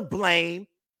got to blame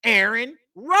Aaron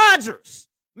Rodgers.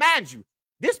 Mind you,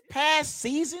 this past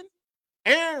season,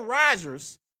 Aaron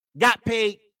Rodgers got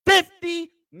paid $50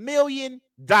 million.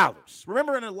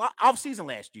 Remember in the offseason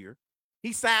last year,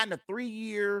 he signed a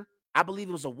 3-year, I believe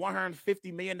it was a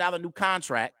 $150 million new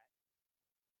contract.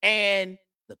 And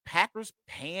the Packers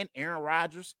paying Aaron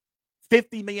Rodgers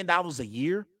 $50 million a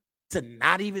year to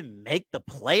not even make the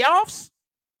playoffs?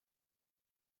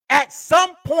 At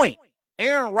some point,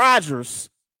 Aaron Rodgers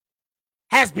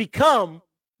has become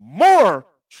more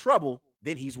trouble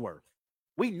than he's worth.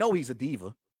 We know he's a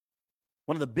diva.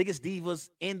 One of the biggest divas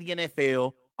in the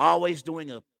NFL, always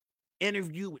doing an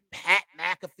interview with Pat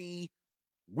McAfee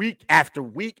week after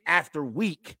week after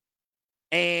week.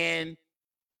 And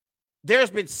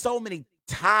there's been so many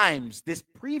times this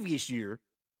previous year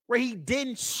where he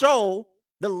didn't show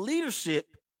the leadership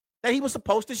that he was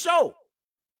supposed to show.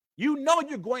 You know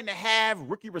you're going to have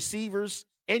rookie receivers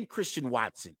in Christian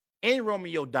Watson, and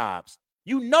Romeo Doubs.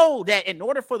 You know that in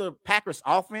order for the Packers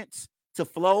offense to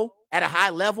flow at a high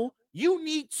level, you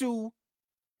need to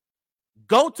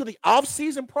go to the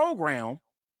offseason program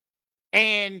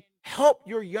and help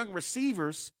your young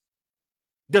receivers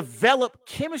develop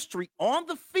chemistry on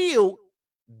the field.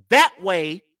 That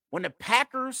way, when the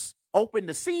Packers open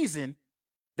the season,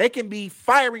 they can be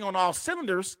firing on all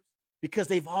cylinders because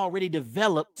they've already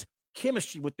developed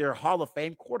chemistry with their Hall of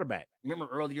Fame quarterback. Remember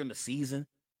earlier in the season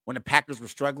when the Packers were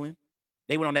struggling?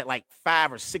 They went on that like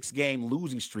 5 or 6 game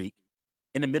losing streak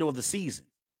in the middle of the season.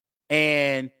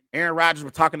 And Aaron Rodgers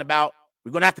was talking about,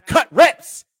 we're going to have to cut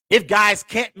reps if guys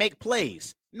can't make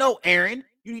plays. No, Aaron,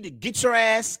 you need to get your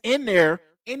ass in there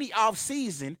in the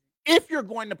offseason. If you're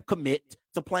going to commit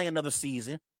to playing another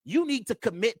season, you need to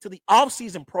commit to the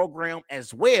offseason program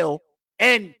as well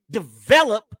and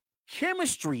develop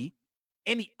chemistry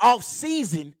in the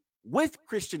offseason with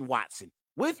Christian Watson,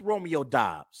 with Romeo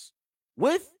Doubs,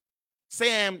 with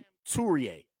Sam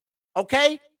Tourier.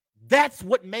 Okay? That's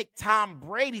what makes Tom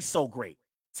Brady so great.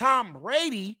 Tom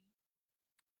Brady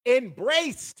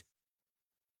embraced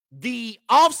the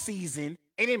offseason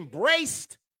and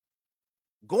embraced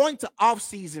going to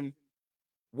offseason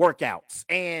workouts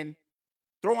and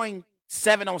throwing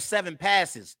 7-on-7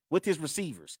 passes with his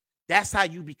receivers. That's how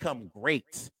you become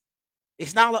great.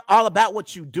 It's not all about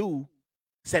what you do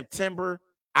September,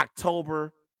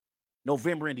 October,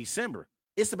 November, and December.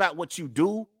 It's about what you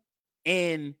do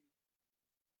in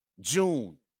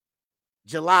June,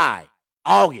 July,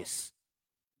 August,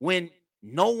 when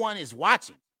no one is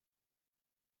watching.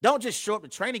 Don't just show up to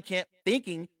training camp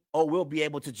thinking, oh, we'll be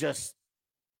able to just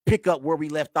pick up where we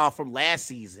left off from last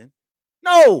season.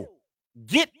 No,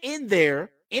 get in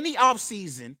there in the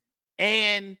offseason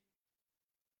and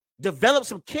develop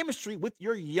some chemistry with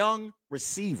your young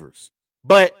receivers.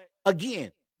 But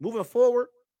again, moving forward,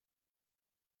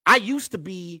 I used to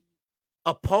be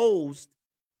opposed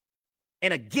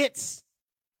and against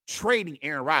trading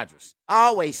Aaron Rodgers. I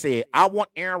always said I want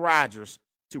Aaron Rodgers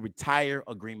to retire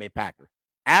a Green Bay Packer.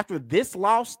 After this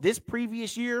loss this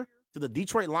previous year to the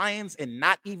Detroit Lions and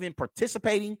not even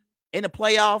participating in the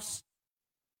playoffs,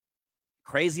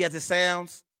 crazy as it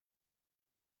sounds,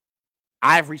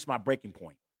 I've reached my breaking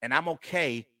point, and I'm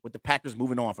okay with the Packers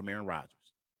moving on from Aaron Rodgers.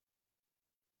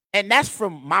 And that's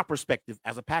from my perspective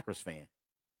as a Packers fan.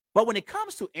 But when it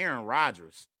comes to Aaron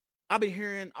Rodgers, I've been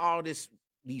hearing all these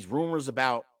rumors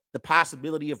about the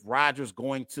possibility of Rodgers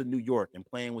going to New York and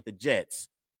playing with the Jets,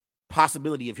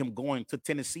 possibility of him going to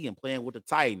Tennessee and playing with the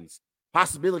Titans,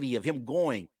 possibility of him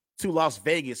going to Las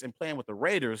Vegas and playing with the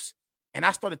Raiders. And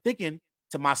I started thinking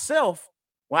to myself,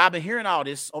 well, I've been hearing all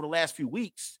this over the last few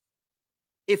weeks.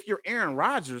 If you're Aaron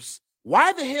Rodgers,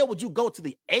 why the hell would you go to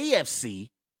the AFC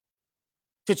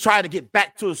to try to get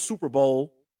back to a Super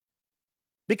Bowl?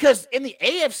 Because in the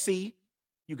AFC,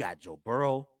 you got Joe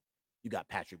Burrow, you got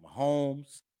Patrick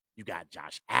Mahomes, you got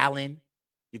Josh Allen,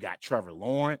 you got Trevor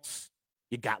Lawrence,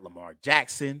 you got Lamar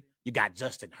Jackson, you got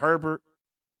Justin Herbert,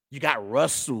 you got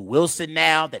Russell Wilson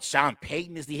now that Sean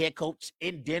Payton is the head coach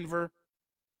in Denver.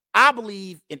 I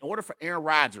believe in order for Aaron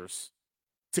Rodgers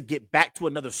to get back to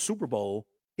another Super Bowl,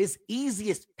 his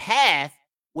easiest path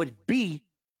would be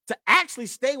to actually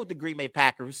stay with the Green Bay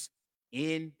Packers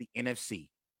in the NFC.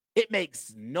 It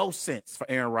makes no sense for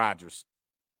Aaron Rodgers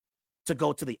to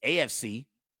go to the AFC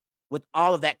with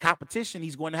all of that competition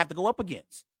he's going to have to go up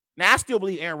against. Now, I still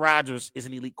believe Aaron Rodgers is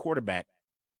an elite quarterback,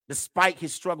 despite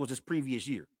his struggles this previous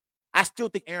year. I still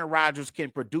think Aaron Rodgers can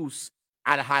produce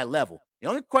at a high level. The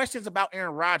only questions about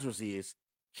Aaron Rodgers is,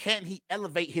 can he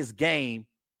elevate his game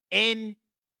in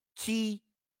key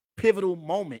pivotal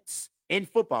moments in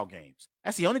football games?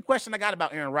 That's the only question I got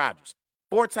about Aaron Rodgers.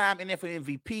 4-time NFL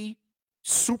MVP,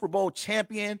 Super Bowl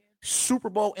champion, Super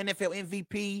Bowl NFL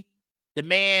MVP. The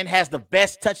man has the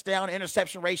best touchdown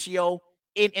interception ratio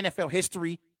in NFL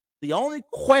history. The only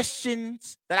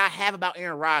questions that I have about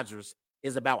Aaron Rodgers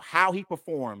is about how he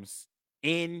performs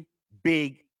in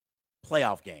big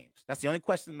playoff games. That's the only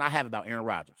question I have about Aaron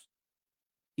Rodgers.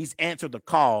 He's answered the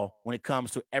call when it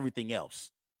comes to everything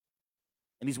else.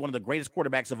 And he's one of the greatest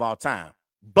quarterbacks of all time.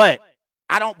 But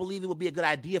I don't believe it would be a good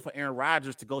idea for Aaron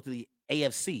Rodgers to go to the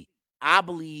AFC. I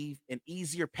believe an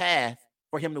easier path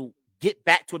for him to get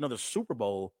back to another Super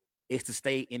Bowl is to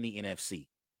stay in the NFC.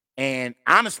 And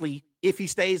honestly, if he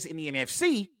stays in the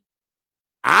NFC,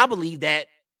 I believe that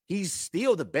he's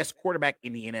still the best quarterback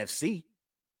in the NFC.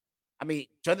 I mean,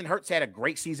 Jalen Hurts had a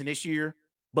great season this year,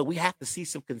 but we have to see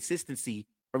some consistency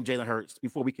from Jalen Hurts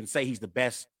before we can say he's the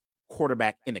best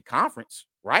quarterback in the conference,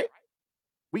 right?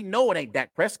 We know it ain't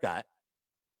Dak Prescott.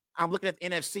 I'm looking at the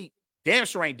NFC. Damn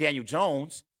sure ain't Daniel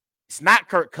Jones. It's not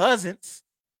Kirk Cousins.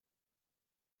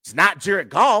 It's not Jared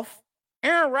Goff.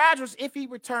 Aaron Rodgers, if he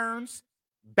returns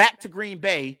back to Green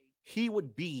Bay, he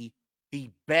would be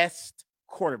the best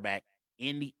quarterback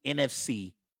in the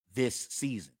NFC this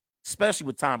season, especially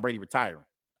with Tom Brady retiring.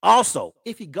 Also,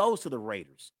 if he goes to the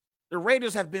Raiders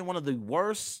have been one of the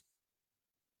worst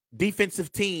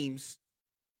defensive teams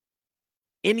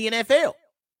in the NFL.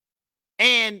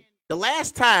 And the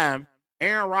last time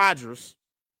Aaron Rodgers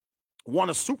won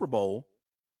a Super Bowl,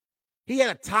 he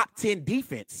had a top 10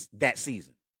 defense that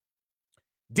season.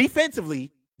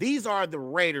 Defensively, these are the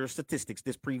Raiders' statistics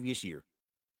this previous year.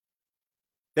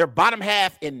 They're bottom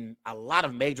half in a lot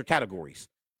of major categories.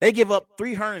 They give up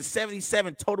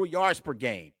 377 total yards per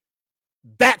game.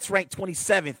 That's ranked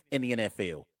 27th in the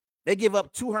NFL. They give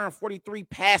up 243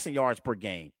 passing yards per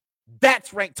game.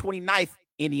 That's ranked 29th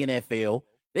in the NFL.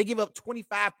 They give up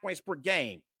 25 points per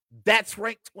game. That's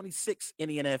ranked 26th in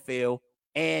the NFL.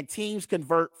 And teams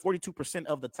convert 42%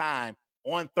 of the time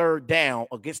on third down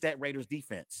against that Raiders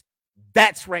defense.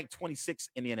 That's ranked 26th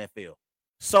in the NFL.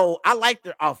 So I like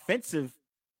their offensive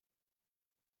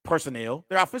personnel.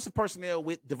 Their offensive personnel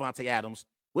with Devontae Adams,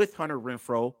 with Hunter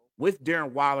Renfrow, with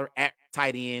Darren Waller at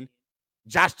tight end,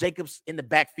 Josh Jacobs in the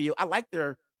backfield. I like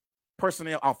their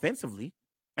personnel offensively,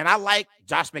 and I like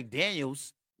Josh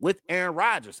McDaniels with Aaron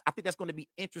Rodgers. I think that's going to be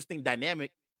interesting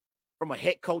dynamic from a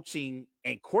head coaching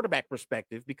and quarterback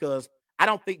perspective, because I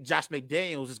don't think Josh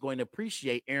McDaniels is going to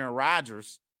appreciate Aaron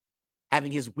Rodgers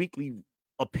having his weekly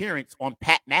appearance on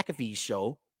Pat McAfee's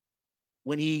show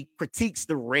when he critiques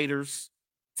the Raiders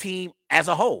team as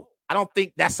a whole. I don't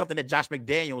think that's something that Josh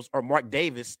McDaniels or Mark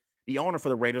Davis, the owner for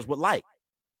the Raiders, would like.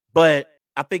 But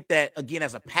I think that, again,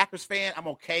 as a Packers fan, I'm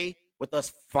okay with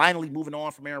us finally moving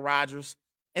on from Aaron Rodgers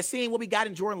and seeing what we got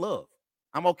in Jordan Love.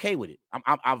 I'm okay with it.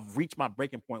 I've reached my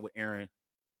breaking point with Aaron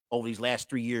over these last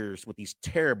 3 years with these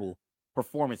terrible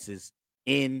performances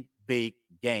in big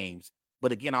games.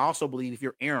 But again, I also believe if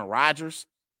you're Aaron Rodgers,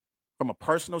 from a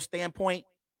personal standpoint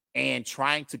and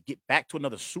trying to get back to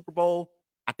another Super Bowl,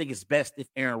 I think it's best if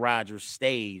Aaron Rodgers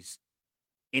stays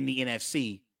in the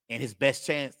NFC, and his best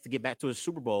chance to get back to a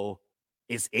Super Bowl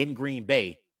is in Green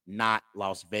Bay, not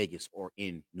Las Vegas or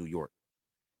in New York.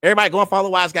 Everybody go and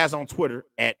follow Wise Guys on Twitter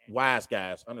at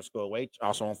WiseGuys_H.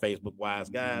 Also on Facebook, Wise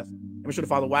Guys. And be sure to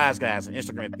follow Wise Guys on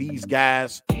Instagram. These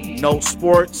guys know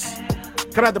sports.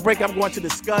 Cut out the break. I'm going to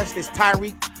discuss this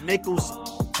Tyreek Nichols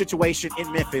situation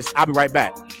in Memphis. I'll be right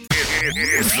back.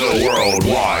 It's the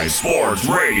Worldwide Sports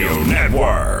Radio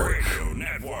Network.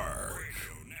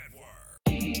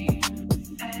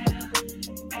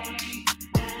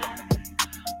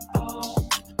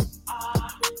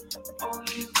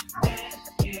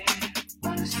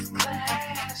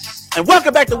 And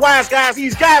welcome back to Wise Guys.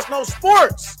 These guys know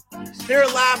sports. They're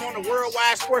live on the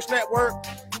Worldwide Sports Network.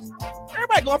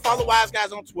 Everybody go and follow Wise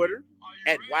Guys on Twitter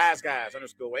at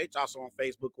WiseGuys_H. Also on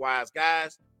Facebook, Wise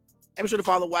Guys. And be sure to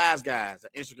follow Wise Guys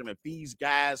on Instagram at These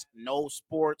Guys Know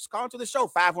Sports. Call into the show,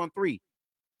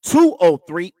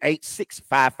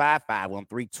 513-203-8655.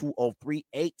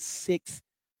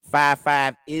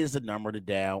 513-203-8655 is the number to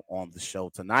dial on the show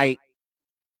tonight.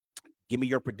 Give me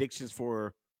your predictions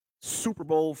for Super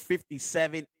Bowl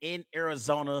 57 in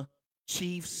Arizona.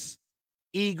 Chiefs,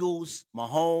 Eagles,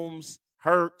 Mahomes,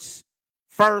 Hurts.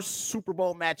 First Super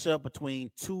Bowl matchup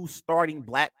between two starting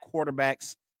black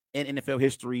quarterbacks in NFL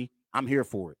history. I'm here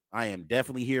for it. I am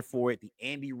definitely here for it. The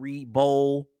Andy Reid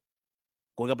Bowl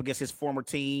going up against his former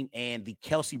team, and the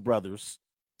Kelce brothers,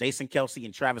 Jason Kelce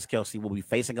and Travis Kelce, will be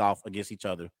facing off against each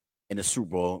other in the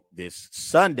Super Bowl this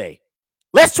Sunday.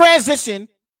 Let's transition,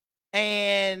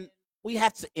 and we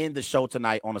have to end the show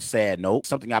tonight on a sad note.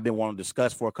 Something I've been wanting to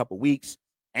discuss for a couple weeks.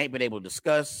 Ain't been able to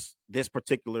discuss this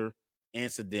particular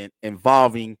incident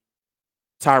involving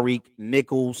Tyreek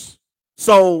Nichols.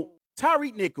 So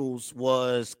Tyreek Nichols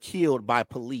was killed by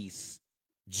police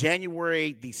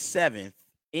January the 7th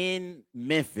in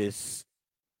Memphis.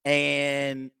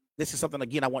 And this is something,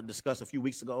 again, I wanted to discuss a few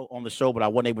weeks ago on the show, but I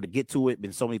wasn't able to get to it.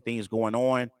 Been so many things going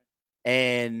on.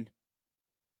 And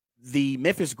the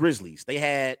Memphis Grizzlies, they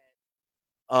had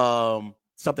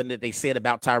something that they said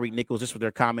about Tyreek Nichols. This were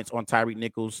their comments on Tyreek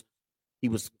Nichols. He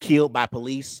was killed by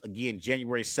police, again,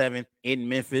 January 7th in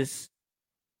Memphis.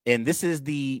 And this is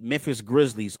the Memphis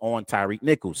Grizzlies on Tyreek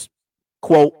Nichols.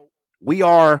 Quote, "We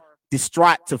are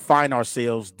distraught to find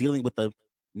ourselves dealing with a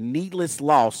needless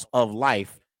loss of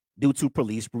life due to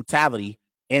police brutality.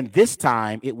 And this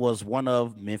time it was one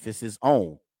of Memphis's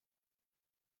own.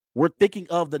 We're thinking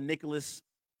of the Nichols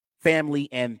family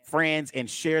and friends and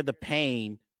share the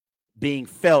pain being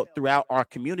felt throughout our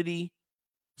community.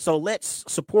 So let's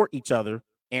support each other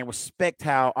and respect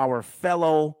how our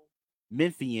fellow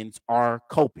Memphians are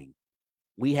coping.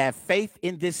 We have faith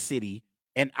in this city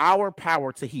and our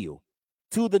power to heal.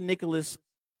 To the Nichols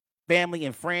family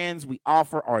and friends, we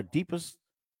offer our deepest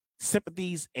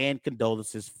sympathies and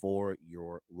condolences for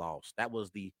your loss." That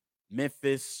was the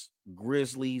Memphis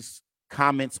Grizzlies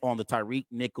comments on the Tyreek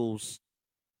Nichols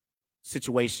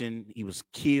situation. He was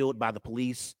killed by the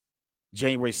police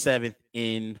January 7th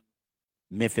in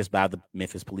Memphis by the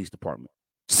Memphis Police Department.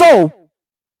 So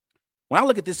when I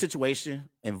look at this situation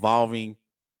involving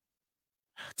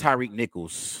Tyreek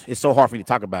Nichols, it's so hard for me to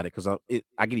talk about it because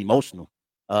I get emotional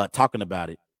talking about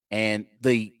it. And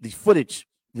the footage,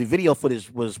 the video footage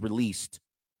was released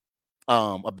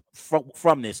from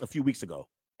this a few weeks ago.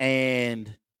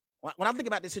 And when I think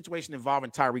about this situation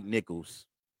involving Tyreek Nichols,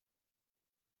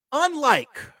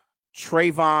 unlike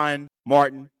Trayvon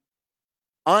Martin,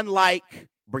 unlike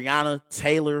Breonna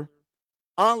Taylor,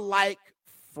 unlike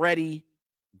Freddie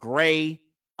Gray,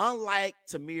 unlike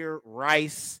Tamir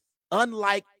Rice,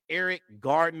 unlike Eric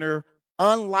Gardner,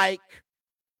 unlike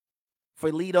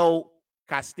Felito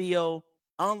Castillo,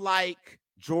 unlike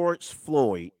George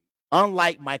Floyd,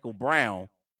 unlike Michael Brown,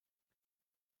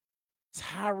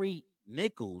 Tyre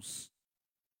Nichols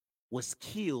was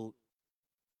killed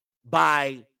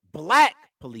by black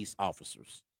police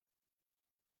officers.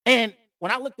 And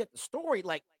when I looked at the story,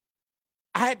 like,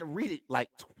 I had to read it like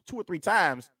 2 or 3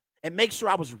 times and make sure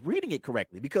I was reading it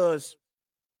correctly, because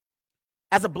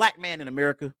as a black man in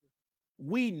America,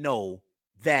 we know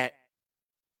that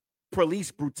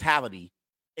police brutality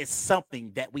is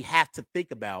something that we have to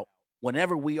think about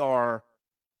whenever we are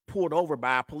pulled over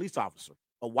by a police officer,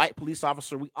 a white police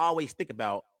officer. We always think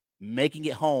about making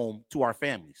it home to our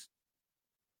families.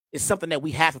 It's something that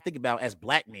we have to think about as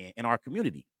black men in our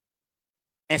community.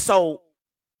 And so,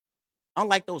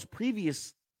 unlike those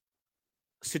previous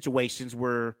situations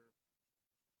where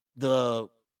the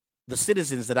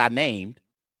citizens that I named,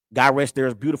 God rest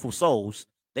their beautiful souls,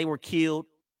 they were killed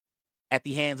at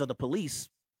the hands of the police,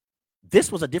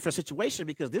 this was a different situation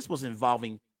because this was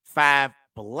involving 5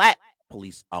 black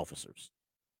police officers.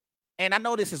 And I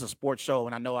know this is a sports show,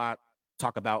 and I know I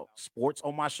talk about sports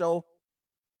on my show,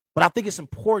 but I think it's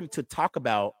important to talk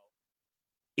about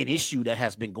an issue that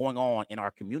has been going on in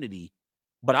our community,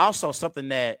 but also something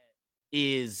that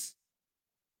is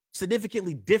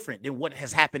significantly different than what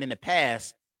has happened in the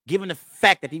past, given the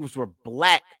fact that these were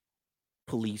black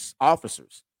police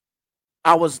officers.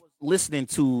 I was listening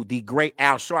to the great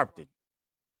Al Sharpton,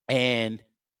 and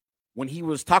when he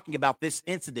was talking about this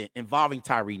incident involving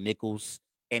Tyre Nichols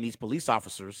and these police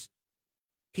officers,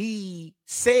 he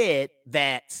said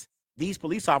that these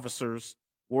police officers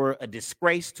were a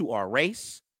disgrace to our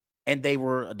race, and they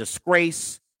were a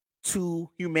disgrace to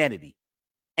humanity.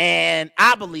 And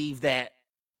I believe that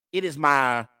it is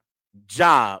my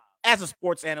job as a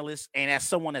sports analyst and as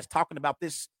someone that's talking about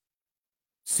this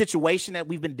situation that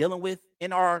we've been dealing with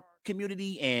in our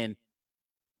community. And,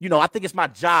 you know, I think it's my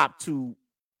job to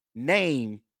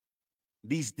name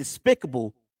these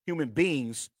despicable human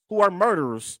beings who are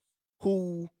murderers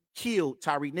who killed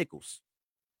Tyre Nichols.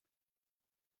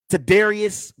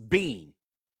 Tadarius Bean,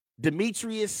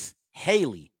 Demetrius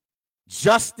Haley,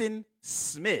 Justin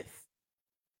Smith,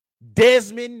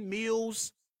 Desmond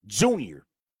Mills Jr.,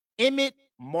 Emmett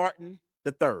Martin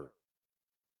III.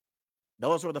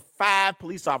 Those are the 5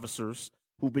 police officers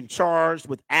who've been charged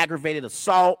with aggravated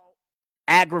assault,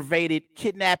 aggravated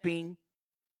kidnapping,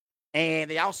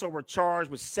 and they also were charged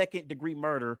with second-degree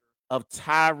murder of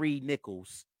Tyre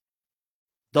Nichols.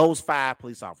 Those 5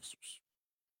 police officers.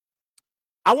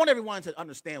 I want everyone to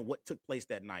understand what took place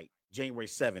that night, January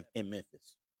 7th in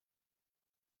Memphis.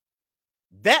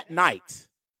 That night,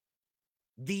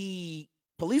 the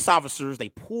police officers, they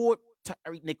pulled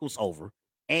Tyre Nichols over,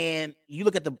 and you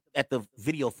look at the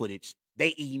video footage,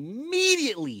 they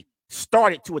immediately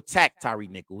started to attack Tyre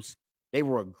Nichols. They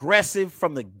were aggressive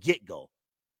from the get-go.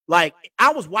 Like,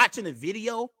 I was watching the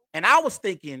video, and I was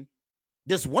thinking,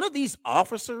 does one of these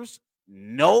officers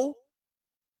know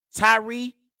Tyre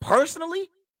personally?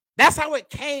 That's how it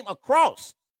came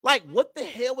across. Like, what the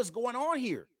hell was going on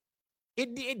here?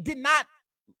 It did not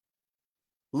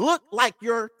look like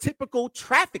your typical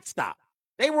traffic stop.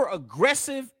 They were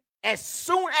aggressive as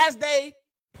soon as they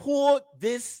pulled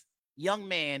this young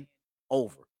man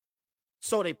over.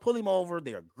 So they pull him over,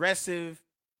 they're aggressive,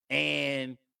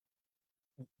 and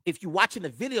if you're watching the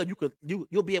video,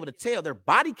 you'll be able to tell their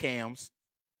body cams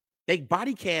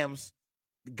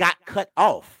got cut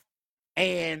off.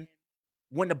 And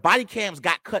when the body cams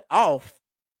got cut off,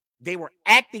 they were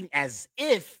acting as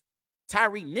if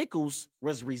Tyre Nichols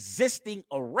was resisting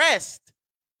arrest,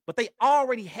 but they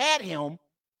already had him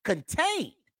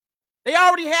contained.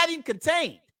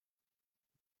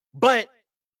 But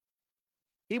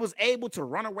he was able to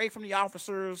run away from the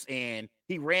officers, and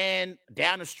he ran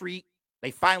down the street. They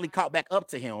finally caught back up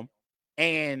to him,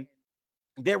 and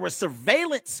there was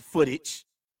surveillance footage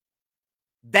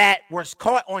that was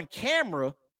caught on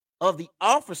camera of the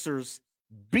officers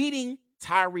beating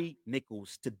Tyre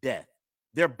Nichols to death.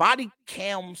 Their body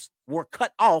cams were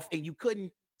cut off, and you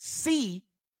couldn't see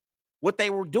what they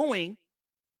were doing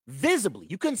visibly.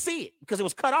 You couldn't see it because it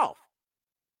was cut off.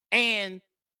 And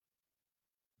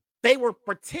they were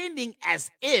pretending as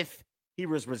if he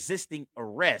was resisting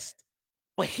arrest,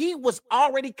 but he was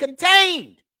already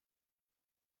contained.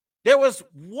 There was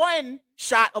one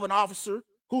shot of an officer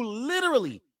who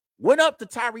literally went up to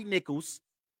Tyre Nichols,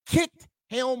 kicked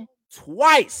him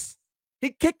twice. He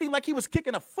kicked him like he was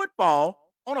kicking a football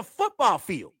on a football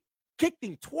field. Kicked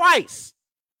him twice.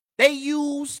 They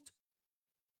used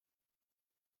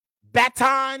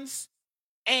batons,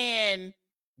 and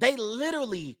they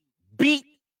literally beat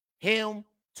him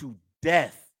to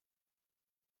death.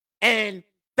 And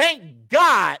thank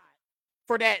God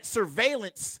for that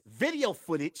surveillance video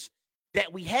footage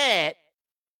that we had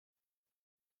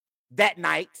that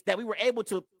night that we were able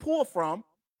to pull from,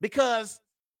 because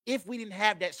if we didn't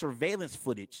have that surveillance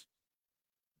footage,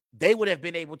 they would have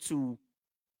been able to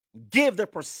give the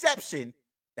perception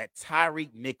that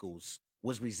Tyreek Nichols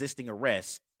was resisting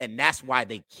arrest, and that's why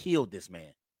they killed this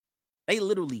man. They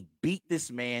literally beat this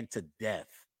man to death.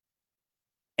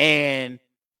 And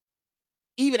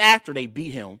even after they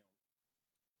beat him,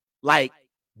 like,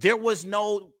 there was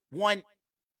no one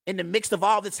in the mix of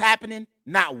all this happening.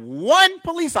 Not one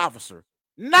police officer,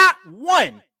 not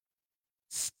one,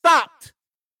 stopped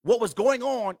what was going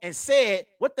on and said,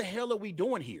 what the hell are we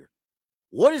doing here?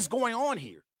 What is going on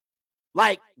here?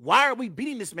 Like, why are we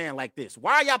beating this man like this?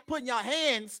 Why are y'all putting your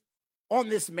hands on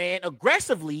this man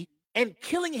aggressively and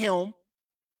killing him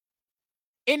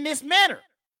in this manner?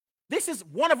 This is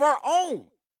one of our own.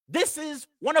 This is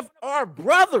one of our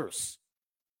brothers.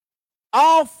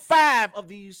 All 5 of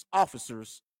these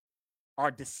officers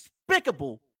are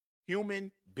despicable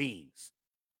human beings,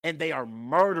 and they are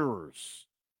murderers.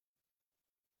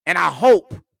 And I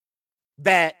hope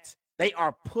that they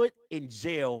are put in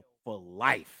jail for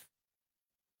life.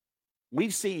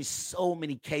 We've seen so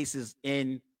many cases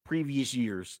in previous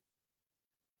years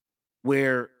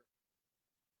where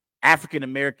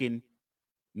African-American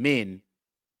men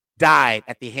died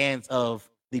at the hands of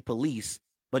the police,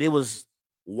 but it was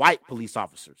white police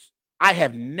officers. I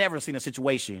have never seen a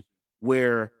situation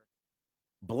where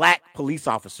black police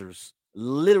officers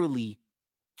literally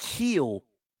kill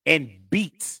and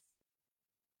beat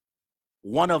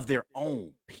one of their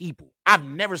own people. I've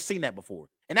never seen that before.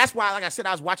 And that's why, like I said,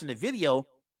 I was watching the video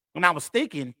and I was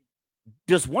thinking,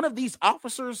 does one of these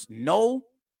officers know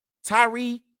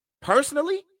Tyre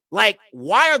personally? Like,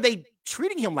 why are they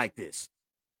treating him like this?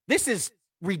 This is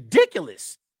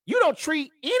ridiculous. You don't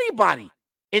treat anybody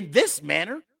in this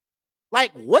manner.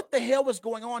 Like, what the hell was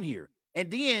going on here?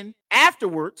 And then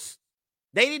afterwards,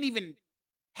 they didn't even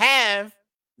have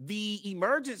the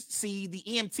emergency, the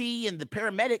EMT and the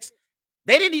paramedics.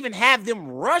 They didn't even have them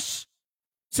rush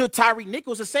to Tyre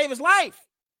Nichols to save his life.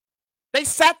 They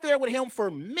sat there with him for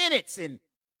minutes and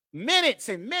minutes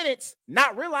and minutes,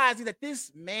 not realizing that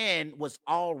this man was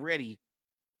already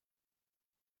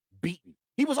beaten.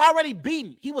 He was already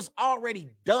beaten. He was already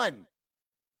done.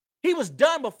 He was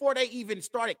done before they even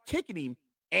started kicking him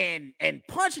and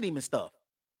punching him and stuff.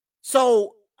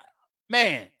 So,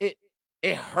 man, it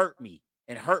hurt me.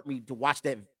 It hurt me to watch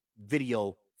that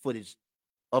video footage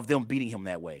of them beating him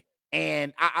that way.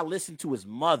 And I listened to his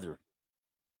mother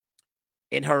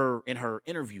in her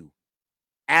interview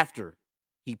after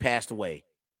he passed away,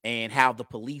 and how the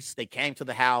police, they came to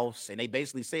the house and they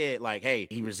basically said, like, hey,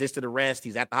 he resisted arrest.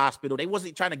 He's at the hospital. They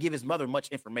wasn't trying to give his mother much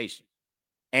information.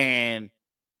 And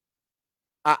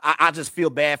I just feel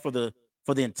bad for the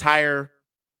entire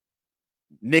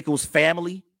Nichols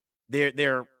family.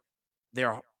 They're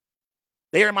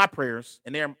in my prayers,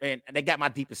 and they got my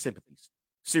deepest sympathies.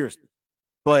 Seriously.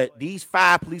 But these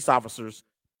 5 police officers,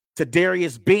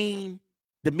 Tadarius Bean,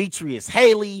 Demetrius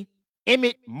Haley,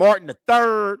 Emmett Martin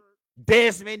III,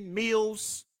 Desmond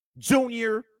Mills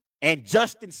Jr., and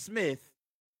Justin Smith,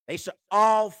 they should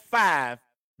all 5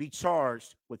 be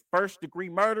charged with first-degree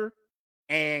murder,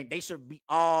 and they should be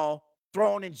all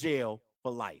thrown in jail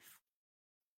for life.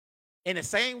 In the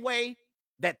same way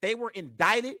that they were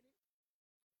indicted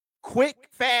quick,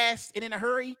 fast, and in a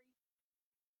hurry,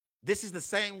 this is the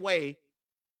same way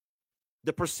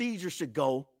the procedure should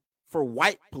go for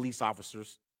white police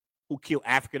officers who kill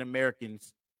African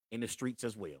Americans in the streets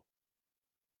as well.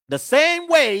 The same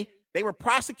way they were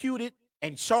prosecuted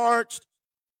and charged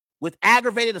with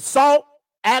aggravated assault,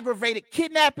 aggravated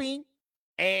kidnapping,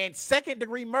 and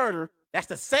second-degree murder, that's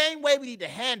the same way we need to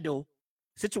handle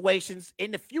situations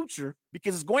in the future,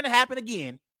 because it's going to happen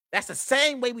again. That's the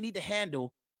same way we need to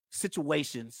handle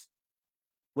situations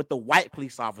with the white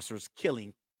police officers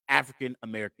killing African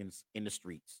Americans in the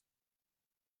streets.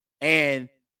 And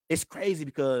it's crazy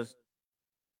because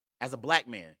as a black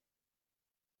man,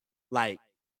 like,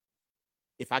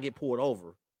 if I get pulled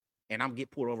over and I'm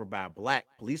get pulled over by a black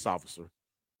police officer,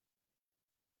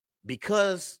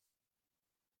 because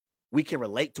we can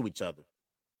relate to each other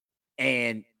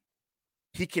and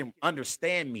he can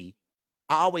understand me,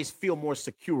 I always feel more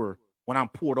secure when I'm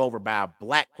pulled over by a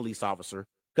black police officer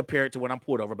compared to when I'm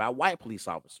pulled over by a white police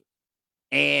officer.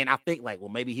 And I think, like, well,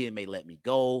 maybe he may let me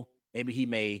go. Maybe he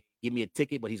may give me a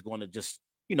ticket, but he's going to just,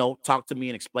 talk to me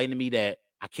and explain to me that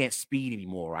I can't speed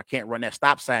anymore. I can't run that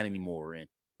stop sign anymore. And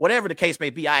whatever the case may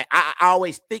be, I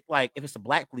always think, like, if it's a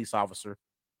black police officer,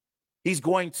 he's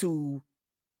going to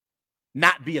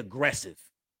not be aggressive.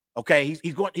 Okay.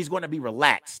 He's going to be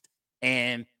relaxed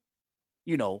and,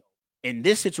 in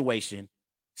this situation,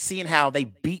 seeing how they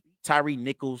beat Tyree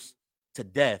Nichols to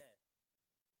death,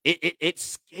 it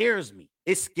scares me.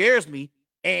 It scares me.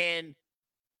 And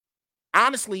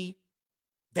honestly,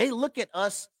 they look at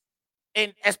us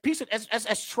and as piece of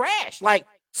as trash. Like,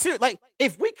 seriously, like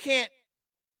if we can't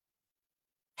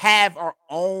have our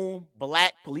own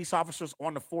black police officers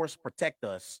on the force protect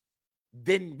us,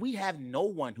 then we have no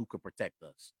one who could protect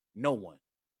us. No one.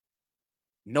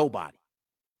 Nobody.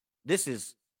 This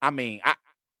is, I mean,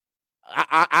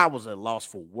 I was at a loss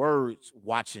for words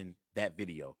watching that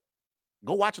video.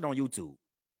 Go watch it on YouTube.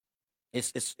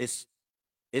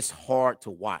 It's hard to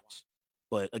watch.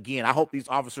 But again, I hope these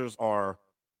officers are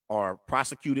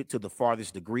prosecuted to the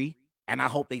farthest degree, and I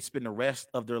hope they spend the rest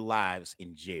of their lives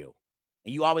in jail.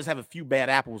 And you always have a few bad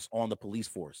apples on the police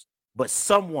force, but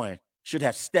someone should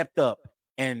have stepped up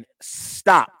and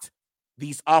stopped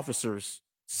these officers.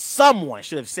 Someone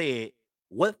should have said,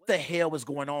 what the hell is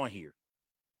going on here?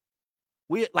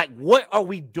 What are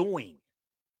we doing?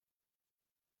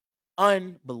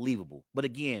 Unbelievable. But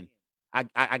again,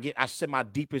 I send my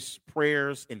deepest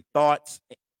prayers and thoughts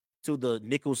to the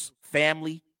Nichols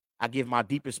family. I give my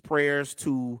deepest prayers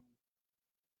to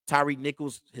Tyree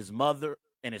Nichols, his mother,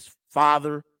 and his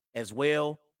father as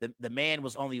well. The man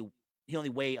was only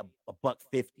weighed a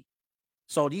 $150.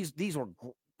 So these were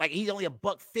like, he's only a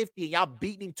 $150, and y'all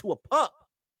beating him to a pup.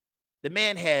 The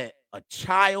man had a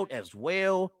child as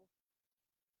well,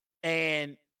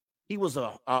 and he was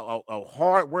a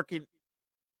hardworking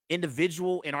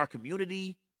individual in our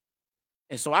community.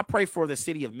 And so I pray for the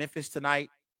city of Memphis tonight.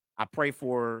 I pray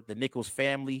for the Nichols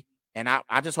family, and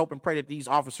I just hope and pray that these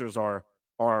officers are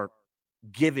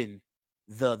given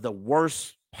the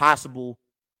worst possible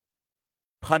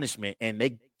punishment, and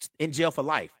they in jail for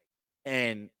life.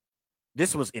 And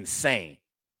this was insane.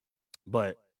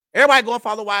 But everybody go and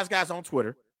follow Wise Guys on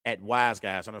Twitter at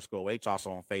WiseGuys_H,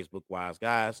 also on Facebook, Wise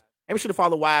Guys. And be sure to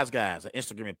follow Wise Guys on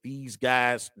Instagram at These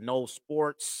Guys Know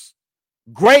Sports.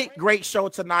 Great show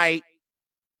tonight.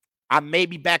 I may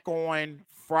be back on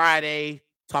Friday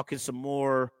talking some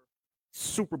more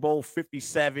Super Bowl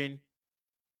 57.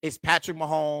 It's Patrick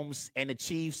Mahomes and the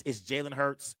Chiefs. It's Jalen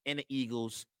Hurts and the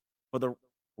Eagles for the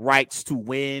rights to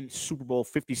win Super Bowl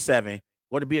 57.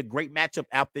 Going to be a great matchup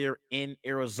out there in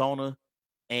Arizona.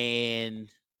 And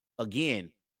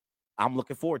again, I'm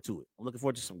looking forward to it. I'm looking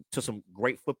forward to some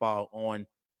great football on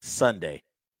Sunday.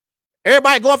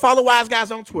 Everybody go and follow Wise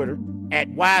Guys on Twitter at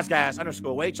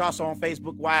WiseGuys_H. Also on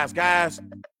Facebook, Wise Guys.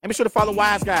 And be sure to follow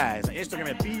Wise Guys on Instagram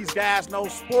at These Guys Know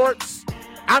Sports.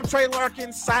 I'm Trey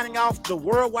Larkin signing off the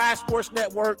Worldwide Sports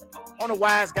Network on the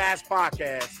Wise Guys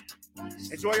podcast.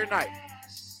 Enjoy your night.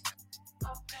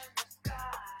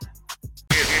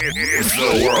 It's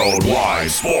the Worldwide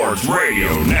Sports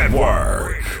Radio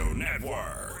Network.